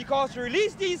table, because to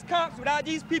release these cops without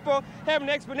these people having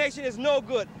an explanation is no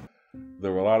good.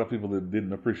 There were a lot of people that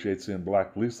didn't appreciate seeing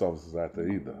black police officers out there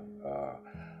either.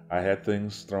 I had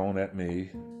things thrown at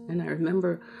me. And I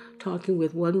remember talking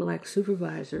with one black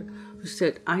supervisor who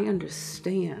said, I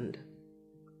understand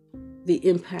the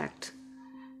impact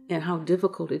and how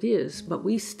difficult it is, but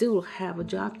we still have a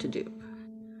job to do.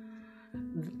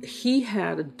 He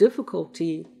had a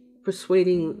difficulty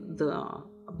persuading the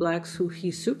blacks who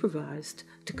he supervised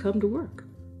to come to work.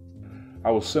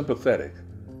 I was sympathetic.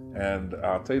 And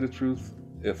I'll tell you the truth,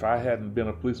 if I hadn't been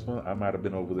a policeman, I might have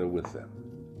been over there with them.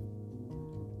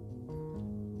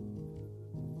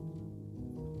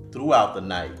 Throughout the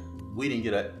night, we didn't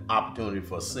get an opportunity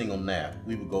for a single nap.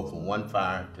 We would go from one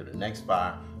fire to the next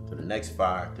fire, to the next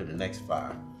fire, to the next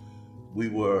fire. We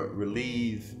were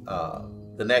relieved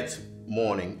the next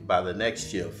morning by the next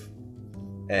shift,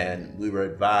 and we were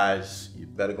advised, you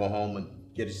better go home and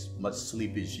get as much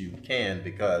sleep as you can,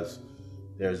 because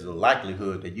there's a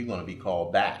likelihood that you're going to be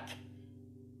called back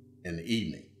in the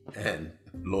evening. And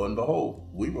lo and behold,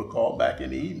 we were called back in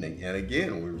the evening. And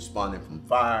again, we responded from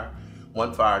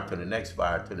one fire to the next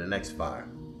fire to the next fire.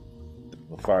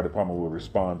 The fire department would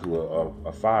respond to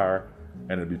a fire,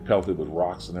 and it'd be pelted with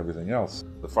rocks and everything else.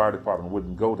 The fire department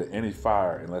wouldn't go to any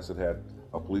fire unless it had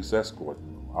a police escort.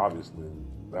 Obviously,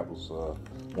 that was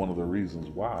one of the reasons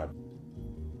why.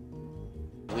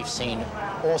 We've seen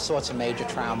all sorts of major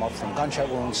trauma, from gunshot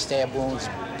wounds, stab wounds,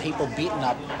 people beaten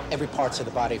up every parts of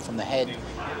the body, from the head,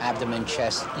 abdomen,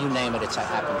 chest, you name it, it's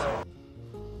happened.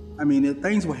 I mean,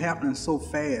 things were happening so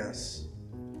fast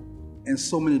in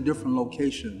so many different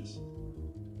locations.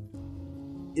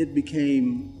 It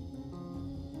became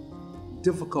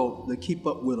difficult to keep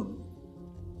up with them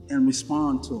and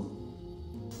respond to them.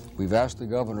 We've asked the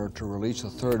governor to release a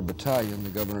 3rd battalion. The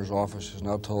governor's office has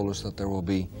now told us that there will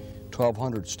be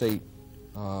 1,200 state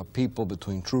people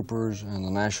between troopers and the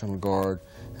National Guard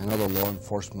and other law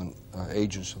enforcement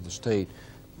agents of the state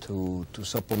to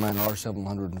supplement our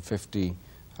 750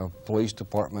 police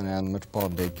department and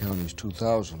Metropolitan Dade County's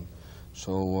 2,000.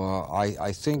 So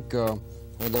I think well,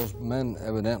 those men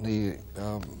evidently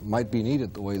might be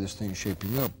needed the way this thing is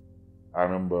shaping up. I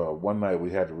remember one night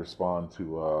we had to respond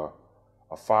to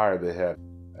a fire they had,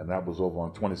 and that was over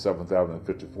on 27th Avenue and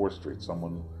 54th Street.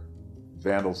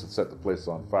 Vandals had set the place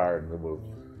on fire, and there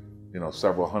were,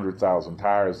 several 100,000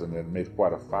 tires, and it made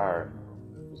quite a fire.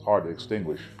 It was hard to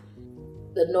extinguish.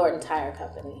 The Norton Tire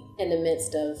Company, in the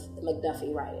midst of the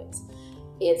McDuffie riots,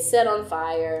 it set on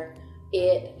fire.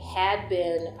 It had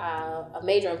been a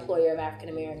major employer of African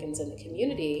Americans in the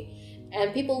community,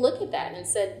 and people looked at that and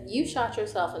said, "You shot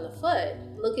yourself in the foot.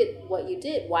 Look at what you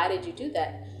did. Why did you do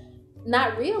that?"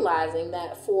 not realizing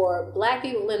that for Black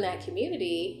people in that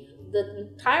community, the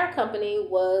tire company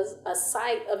was a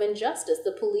site of injustice.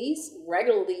 The police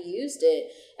regularly used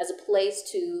it as a place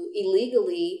to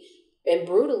illegally and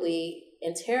brutally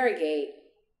interrogate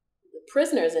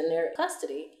prisoners in their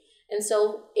custody. And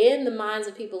so in the minds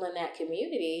of people in that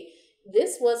community,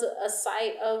 this was a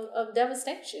site of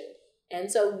devastation. And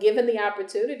so given the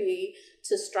opportunity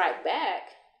to strike back,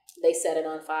 they set it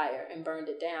on fire and burned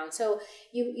it down. So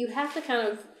you have to kind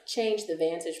of change the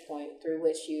vantage point through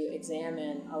which you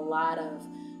examine a lot of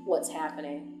what's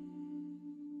happening.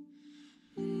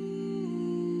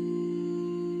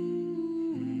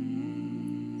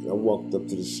 I walked up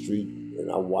to the street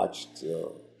and I watched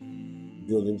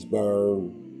buildings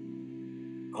burn,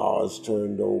 cars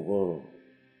turned over,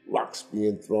 rocks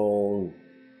being thrown.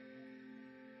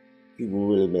 People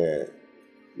were really mad,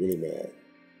 really mad.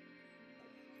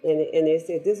 And they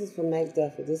said, this is from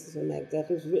McDuffie, this is from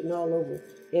McDuffie. It was written all over,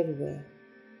 everywhere.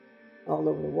 All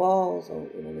over the walls,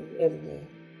 everywhere.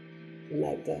 From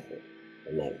McDuffie,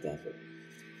 from McDuffie.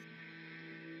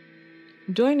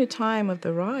 During the time of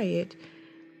the riot,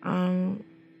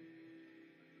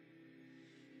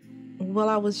 well,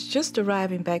 I was just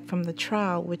arriving back from the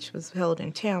trial, which was held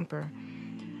in Tampa.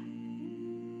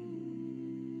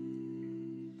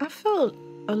 I felt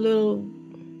a little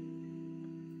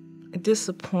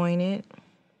disappointed.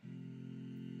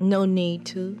 No need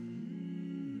to.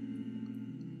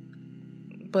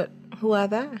 But who are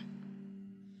they?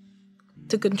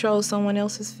 To control someone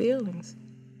else's feelings.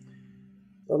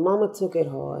 But Mama took it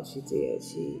hard, she did.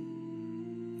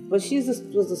 But she was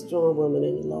a strong woman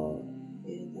in the Lord.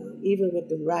 And even with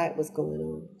the riot was going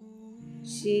on,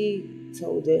 she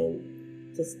told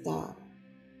them to stop.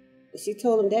 She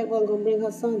told them that wasn't going to bring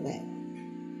her son back.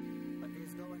 But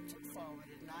there's going too forward,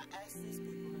 and I ask these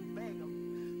people and beg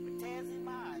them with tears in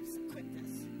my eyes to quit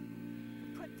this.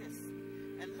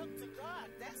 And look to God.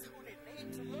 That's who they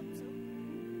need to look to.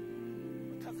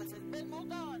 Because if there's been no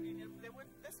God,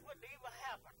 this wouldn't even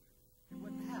happen. It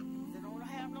wouldn't happen. They don't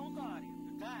have no guardian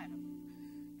to guide them.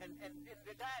 And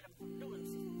to guide them from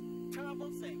doing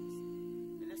terrible things.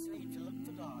 They just need to look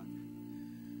to God.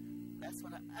 That's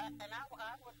what I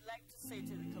would like to say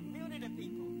to the community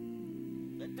people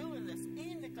that are doing this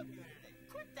in the community.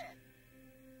 Quit that.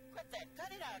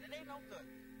 Cut it out. It ain't no good.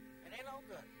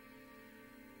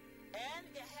 And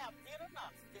they have did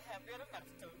enough.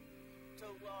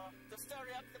 To stir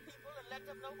up the people and let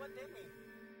them know what they mean.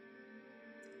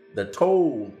 The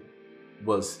toll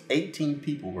was 18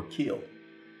 people were killed.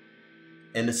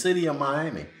 In the city of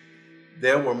Miami,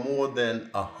 there were more than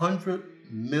 $100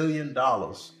 million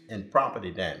in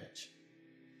property damage.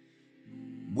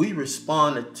 We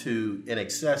responded to in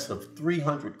excess of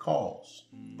 300 calls,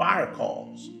 fire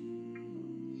calls.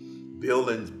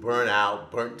 Buildings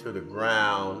burnt to the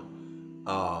ground,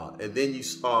 and then you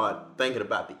start thinking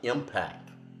about the impact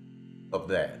of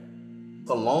that.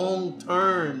 The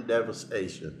long-term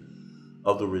devastation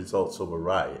of the results of a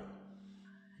riot.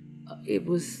 It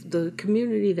was the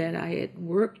community that I had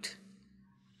worked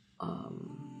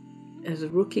as a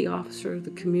rookie officer, the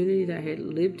community that I had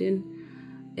lived in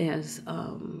as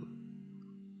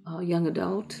a young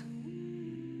adult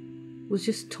was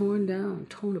just torn down,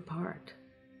 torn apart.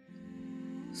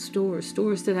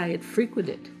 Stores that I had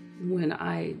frequented when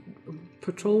I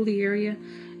patrolled the area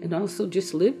and also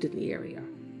just lived in the area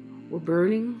were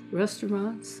burning,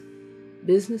 restaurants,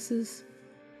 businesses,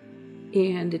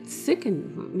 and it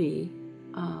sickened me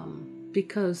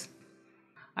because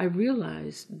I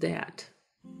realized that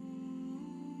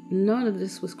none of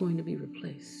this was going to be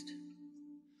replaced.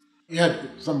 We had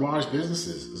some large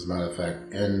businesses, as a matter of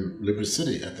fact, in Liberty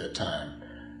City at that time.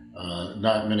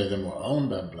 Not many of them were owned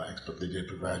by blacks, but they did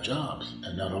provide jobs.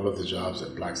 And not all of the jobs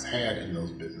that blacks had in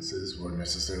those businesses were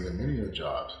necessarily menial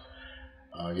jobs.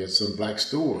 You had some black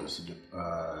stores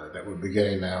that were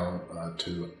beginning now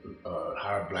to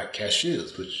hire black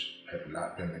cashiers, which had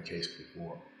not been the case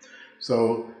before.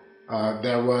 So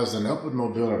there was an upward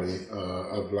mobility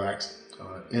of blacks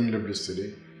in Liberty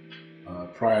City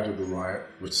prior to the riot,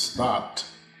 which stopped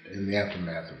in the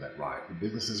aftermath of that riot. The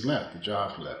businesses left, the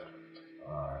jobs left,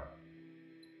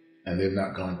 and they've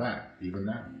not gone back, even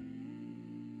now.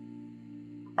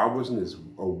 I wasn't as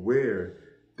aware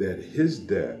that his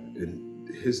death and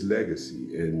his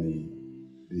legacy and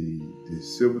the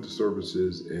civil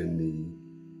disturbances and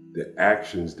the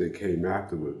actions that came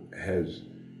afterward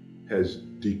has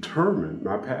determined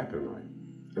my path in life.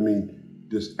 I mean,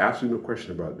 there's absolutely no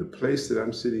question about it. The place that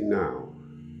I'm sitting now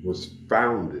was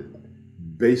founded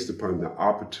based upon the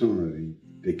opportunity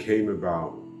that came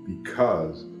about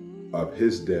because of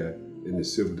his death and the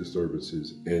civil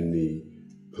disturbances and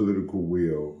political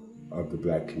will of the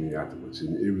black community afterwards.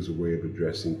 And it was a way of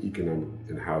addressing economic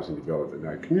and housing development in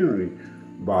our community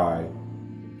by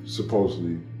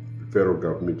supposedly the federal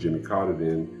government, Jimmy Carter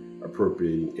then,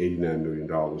 appropriating $89 million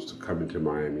to come into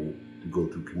Miami to go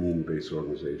through community-based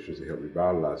organizations to help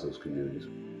revitalize those communities.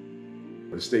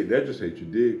 The state legislature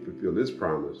did fulfill its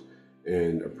promise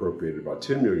and appropriated about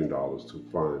 $10 million to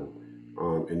fund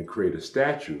and create a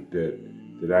statute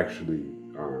that actually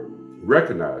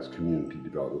recognize community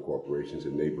development corporations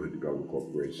and neighborhood development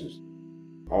corporations.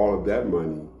 All of that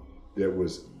money that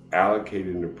was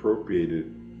allocated and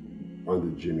appropriated under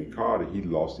Jimmy Carter, he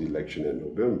lost the election in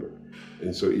November.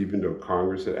 And so even though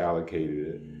Congress had allocated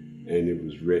it and it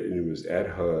was ready, and it was at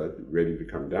HUD ready to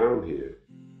come down here,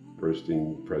 first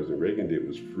thing President Reagan did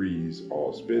was freeze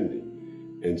all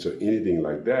spending. And so anything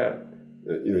like that,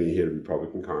 you had a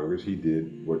Republican Congress, he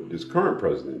did what this current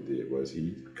president did, was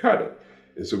he cut it.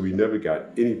 And so we never got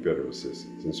any federal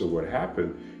assistance. And so what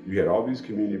happened, you had all these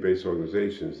community-based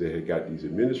organizations that had got these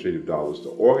administrative dollars to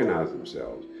organize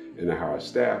themselves and to hire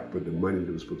staff, but the money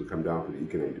that was supposed to come down for the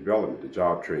economic development, the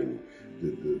job training,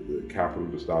 the capital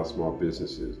to start small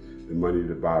businesses, the money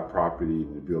to buy property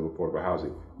and to build affordable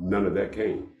housing, none of that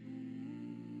came.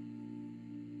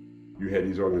 You had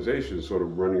these organizations sort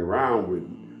of running around with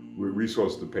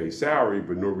resources to pay salary,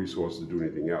 but no resources to do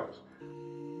anything else.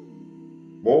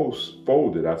 Most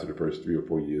folded after the first 3 or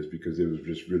 4 years because there was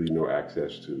just really no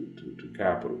access to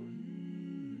capital.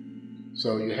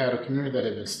 So you had a community that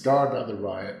had been scarred by the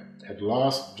riot, had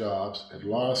lost jobs, had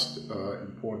lost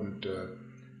important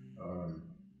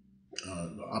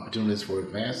opportunities for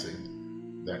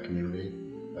advancing that community,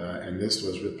 and this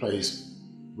was replaced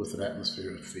with an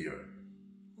atmosphere of fear.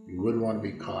 You wouldn't want to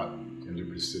be caught in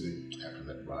Liberty City after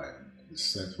that riot. The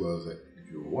sense was that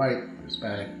if you were white or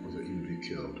Hispanic, was that you would be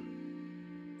killed.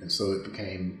 And so it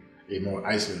became a more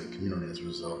isolated community as a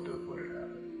result of what had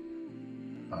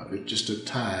happened. It just took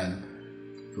time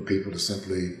for people to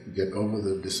simply get over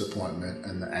the disappointment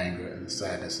and the anger and the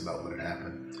sadness about what had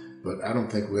happened. But I don't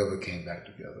think we ever came back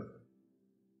together.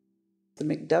 The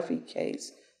McDuffie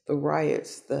case, the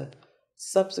riots, the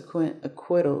subsequent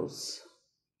acquittals,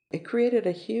 it created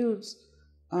a huge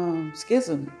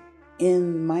schism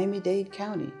in Miami-Dade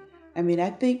County. I mean, I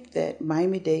think that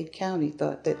Miami-Dade County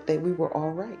thought that we were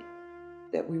all right,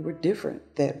 that we were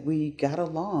different, that we got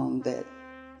along, that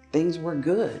things were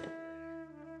good.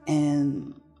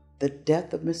 And the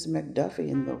death of Mr.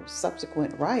 McDuffie and the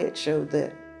subsequent riot showed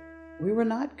that we were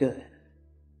not good.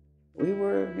 We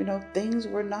were, things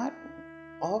were not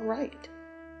all right.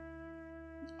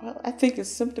 Well, I think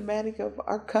it's symptomatic of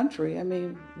our country. I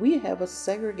mean, we have a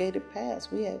segregated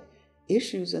past. We have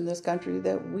issues in this country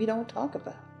that we don't talk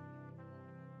about.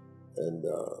 And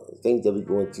things that we're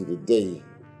going through today,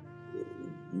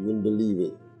 you wouldn't believe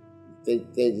it. You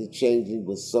think things are changing,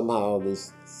 but somehow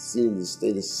this seems to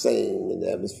stay the same in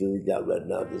the atmosphere we got right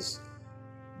now. Just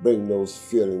bring those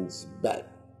feelings back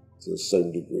to a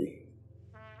certain degree.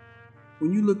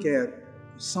 When you look at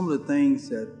some of the things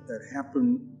that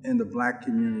happen in the black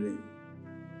community,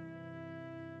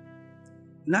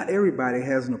 not everybody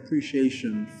has an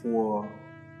appreciation for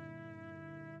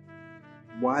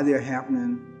why they're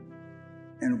happening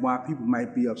and why people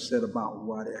might be upset about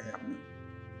why they're happening,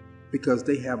 because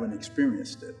they haven't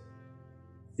experienced it.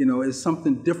 It's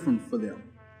something different for them.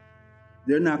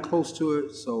 They're not close to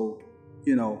it, so,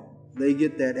 they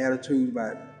get that attitude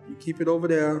about, you keep it over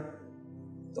there,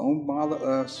 don't bother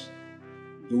us,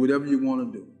 do whatever you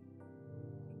want to do.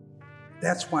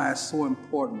 That's why it's so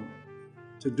important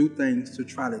to do things to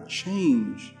try to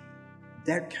change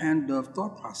that kind of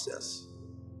thought process.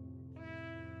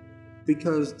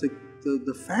 Because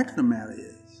the fact of the matter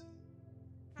is,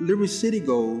 Liberty City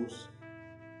goes,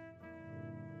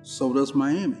 so does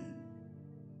Miami.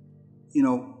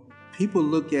 People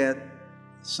look at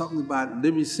something about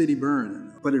Liberty City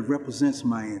burning, but it represents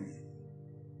Miami.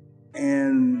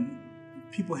 And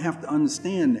people have to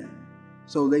understand that.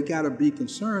 So they got to be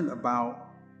concerned about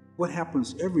what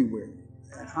happens everywhere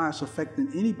and how it's affecting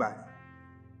anybody.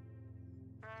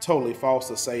 Totally false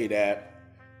to say that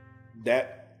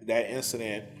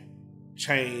incident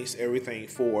changed everything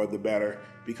for the better,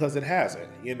 because it hasn't.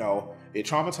 It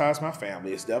traumatized my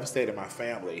family. It's devastated my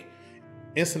family.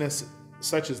 Incidents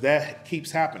such as that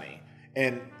keeps happening.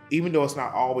 And even though it's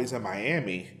not always in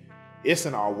Miami, it's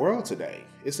in our world today.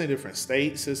 It's in different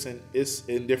states, it's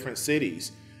in different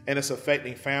cities, and it's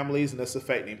affecting families and it's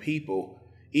affecting people.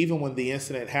 Even when the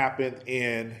incident happened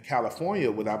in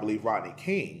California with, I believe, Rodney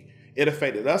King, it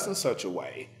affected us in such a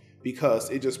way because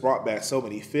it just brought back so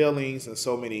many feelings and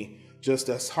so many just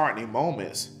disheartening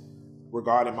moments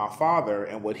regarding my father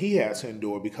and what he had to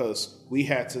endure, because we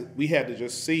had to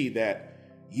just see that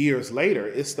years later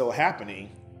it's still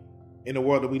happening in the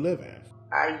world that we live in.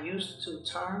 I used to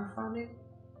turn from it,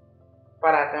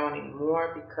 but I don't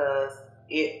anymore because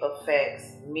it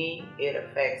affects me, it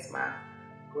affects my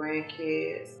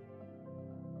grandkids.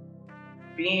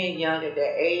 Being young at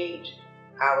that age,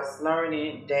 I was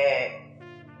learning that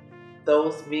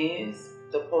those men,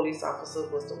 the police officer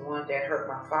was the one that hurt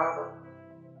my father.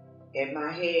 And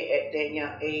my head at that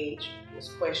young age was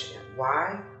questioning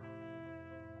why.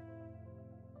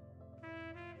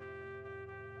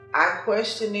 I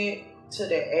questioned it to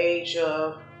the age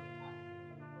of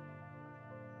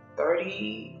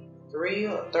 33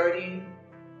 or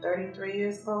 33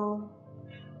 years old.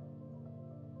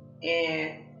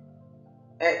 And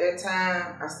at that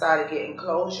time, I started getting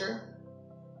closure.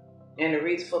 And the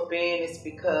reason for being is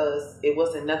because it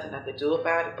wasn't nothing I could do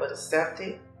about it but accept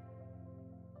it.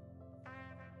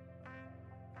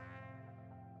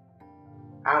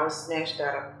 I was snatched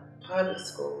out of public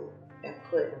school and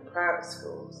put in private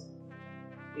schools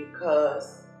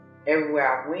because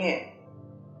everywhere I went,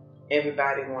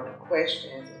 everybody wanted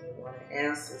questions and they wanted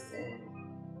answers, and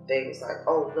they was like,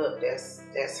 "Oh, look,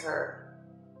 that's her.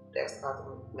 That's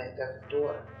Arthur McDuffie's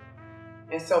daughter."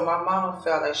 And so my mama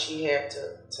felt like she had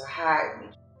to hide me.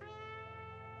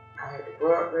 I had to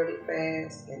grow up really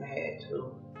fast, and I had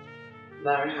to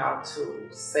learn how to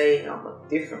say I'm a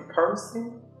different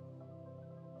person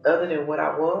other than what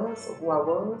I was or who I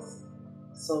was,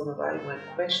 so nobody went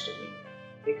question me.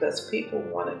 Because people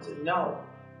wanted to know.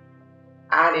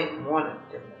 I didn't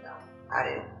want them to know. I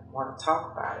didn't want to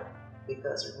talk about it,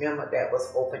 because remember, that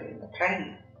was opening the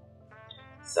pain.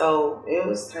 So it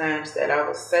was times that I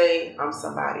would say I'm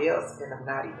somebody else and I'm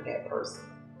not even that person.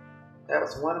 That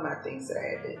was one of my things that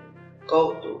I had to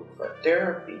go through for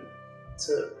therapy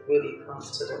to really come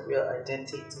to the real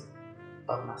identity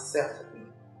of myself again.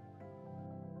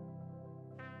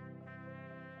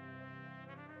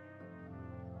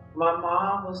 My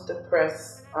mom was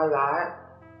depressed a lot.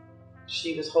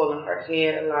 She was holding her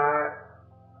head a lot.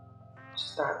 She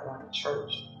started going to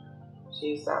church.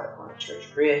 She started going to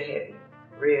church real heavy,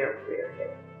 real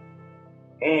heavy.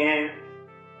 And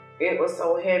it was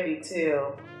so heavy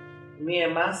till me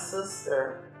and my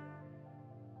sister,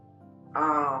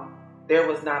 there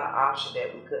was not an option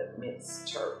that we could miss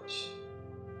church.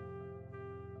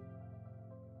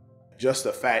 Just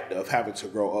the fact of having to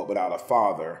grow up without a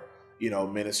father,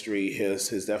 ministry has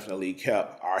definitely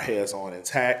kept our heads on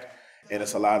intact, and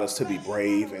it's allowed us to be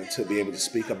brave and to be able to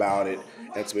speak about it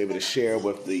and to be able to share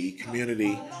with the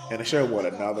community and to share with one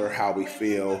another how we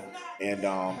feel, and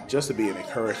just to be an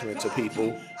encouragement to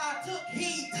people. I took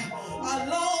heat a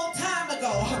long time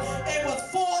ago. It was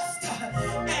forced at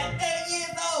 8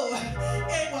 years old.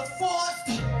 It was forced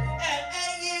at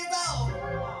 8 years old.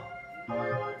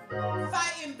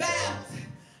 Fighting battles.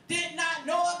 Did not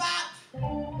know about,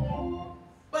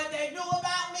 but they knew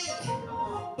about me.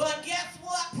 But guess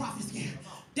what, prophecy?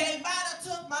 They might have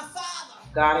took my father.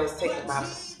 God has taken my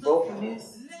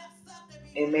brokenness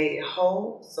and made it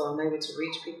whole, so I'm able to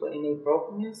reach people in their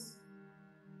brokenness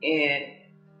and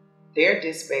their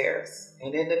despairs,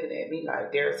 and they're looking at me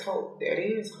like there's hope. There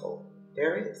is hope.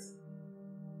 There is.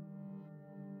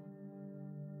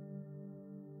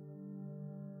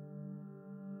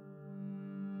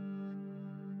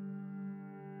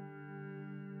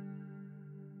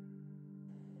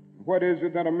 What is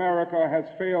it that America has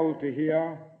failed to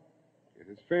hear? It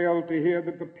has failed to hear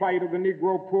that the plight of the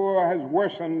Negro poor has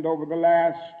worsened over the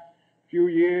last few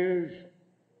years.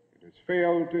 It has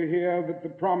failed to hear that the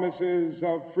promises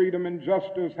of freedom and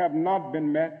justice have not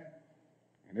been met.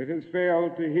 And it has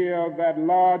failed to hear that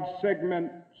large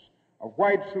segments of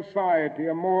white society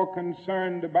are more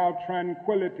concerned about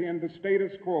tranquility and the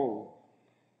status quo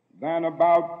than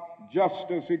about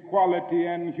justice, equality,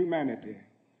 and humanity.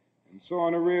 And so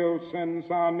in a real sense,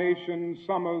 our nation's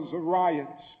summers of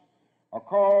riots are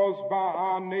caused by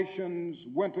our nation's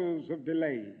winters of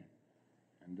delay.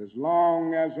 And as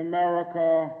long as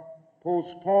America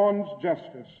postpones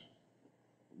justice,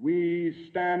 we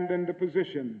stand in the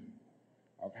position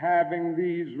of having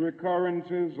these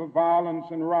recurrences of violence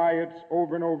and riots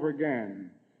over and over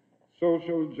again.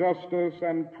 Social justice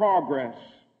and progress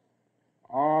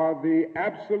are the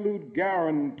absolute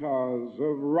guarantors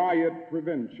of riot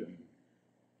prevention.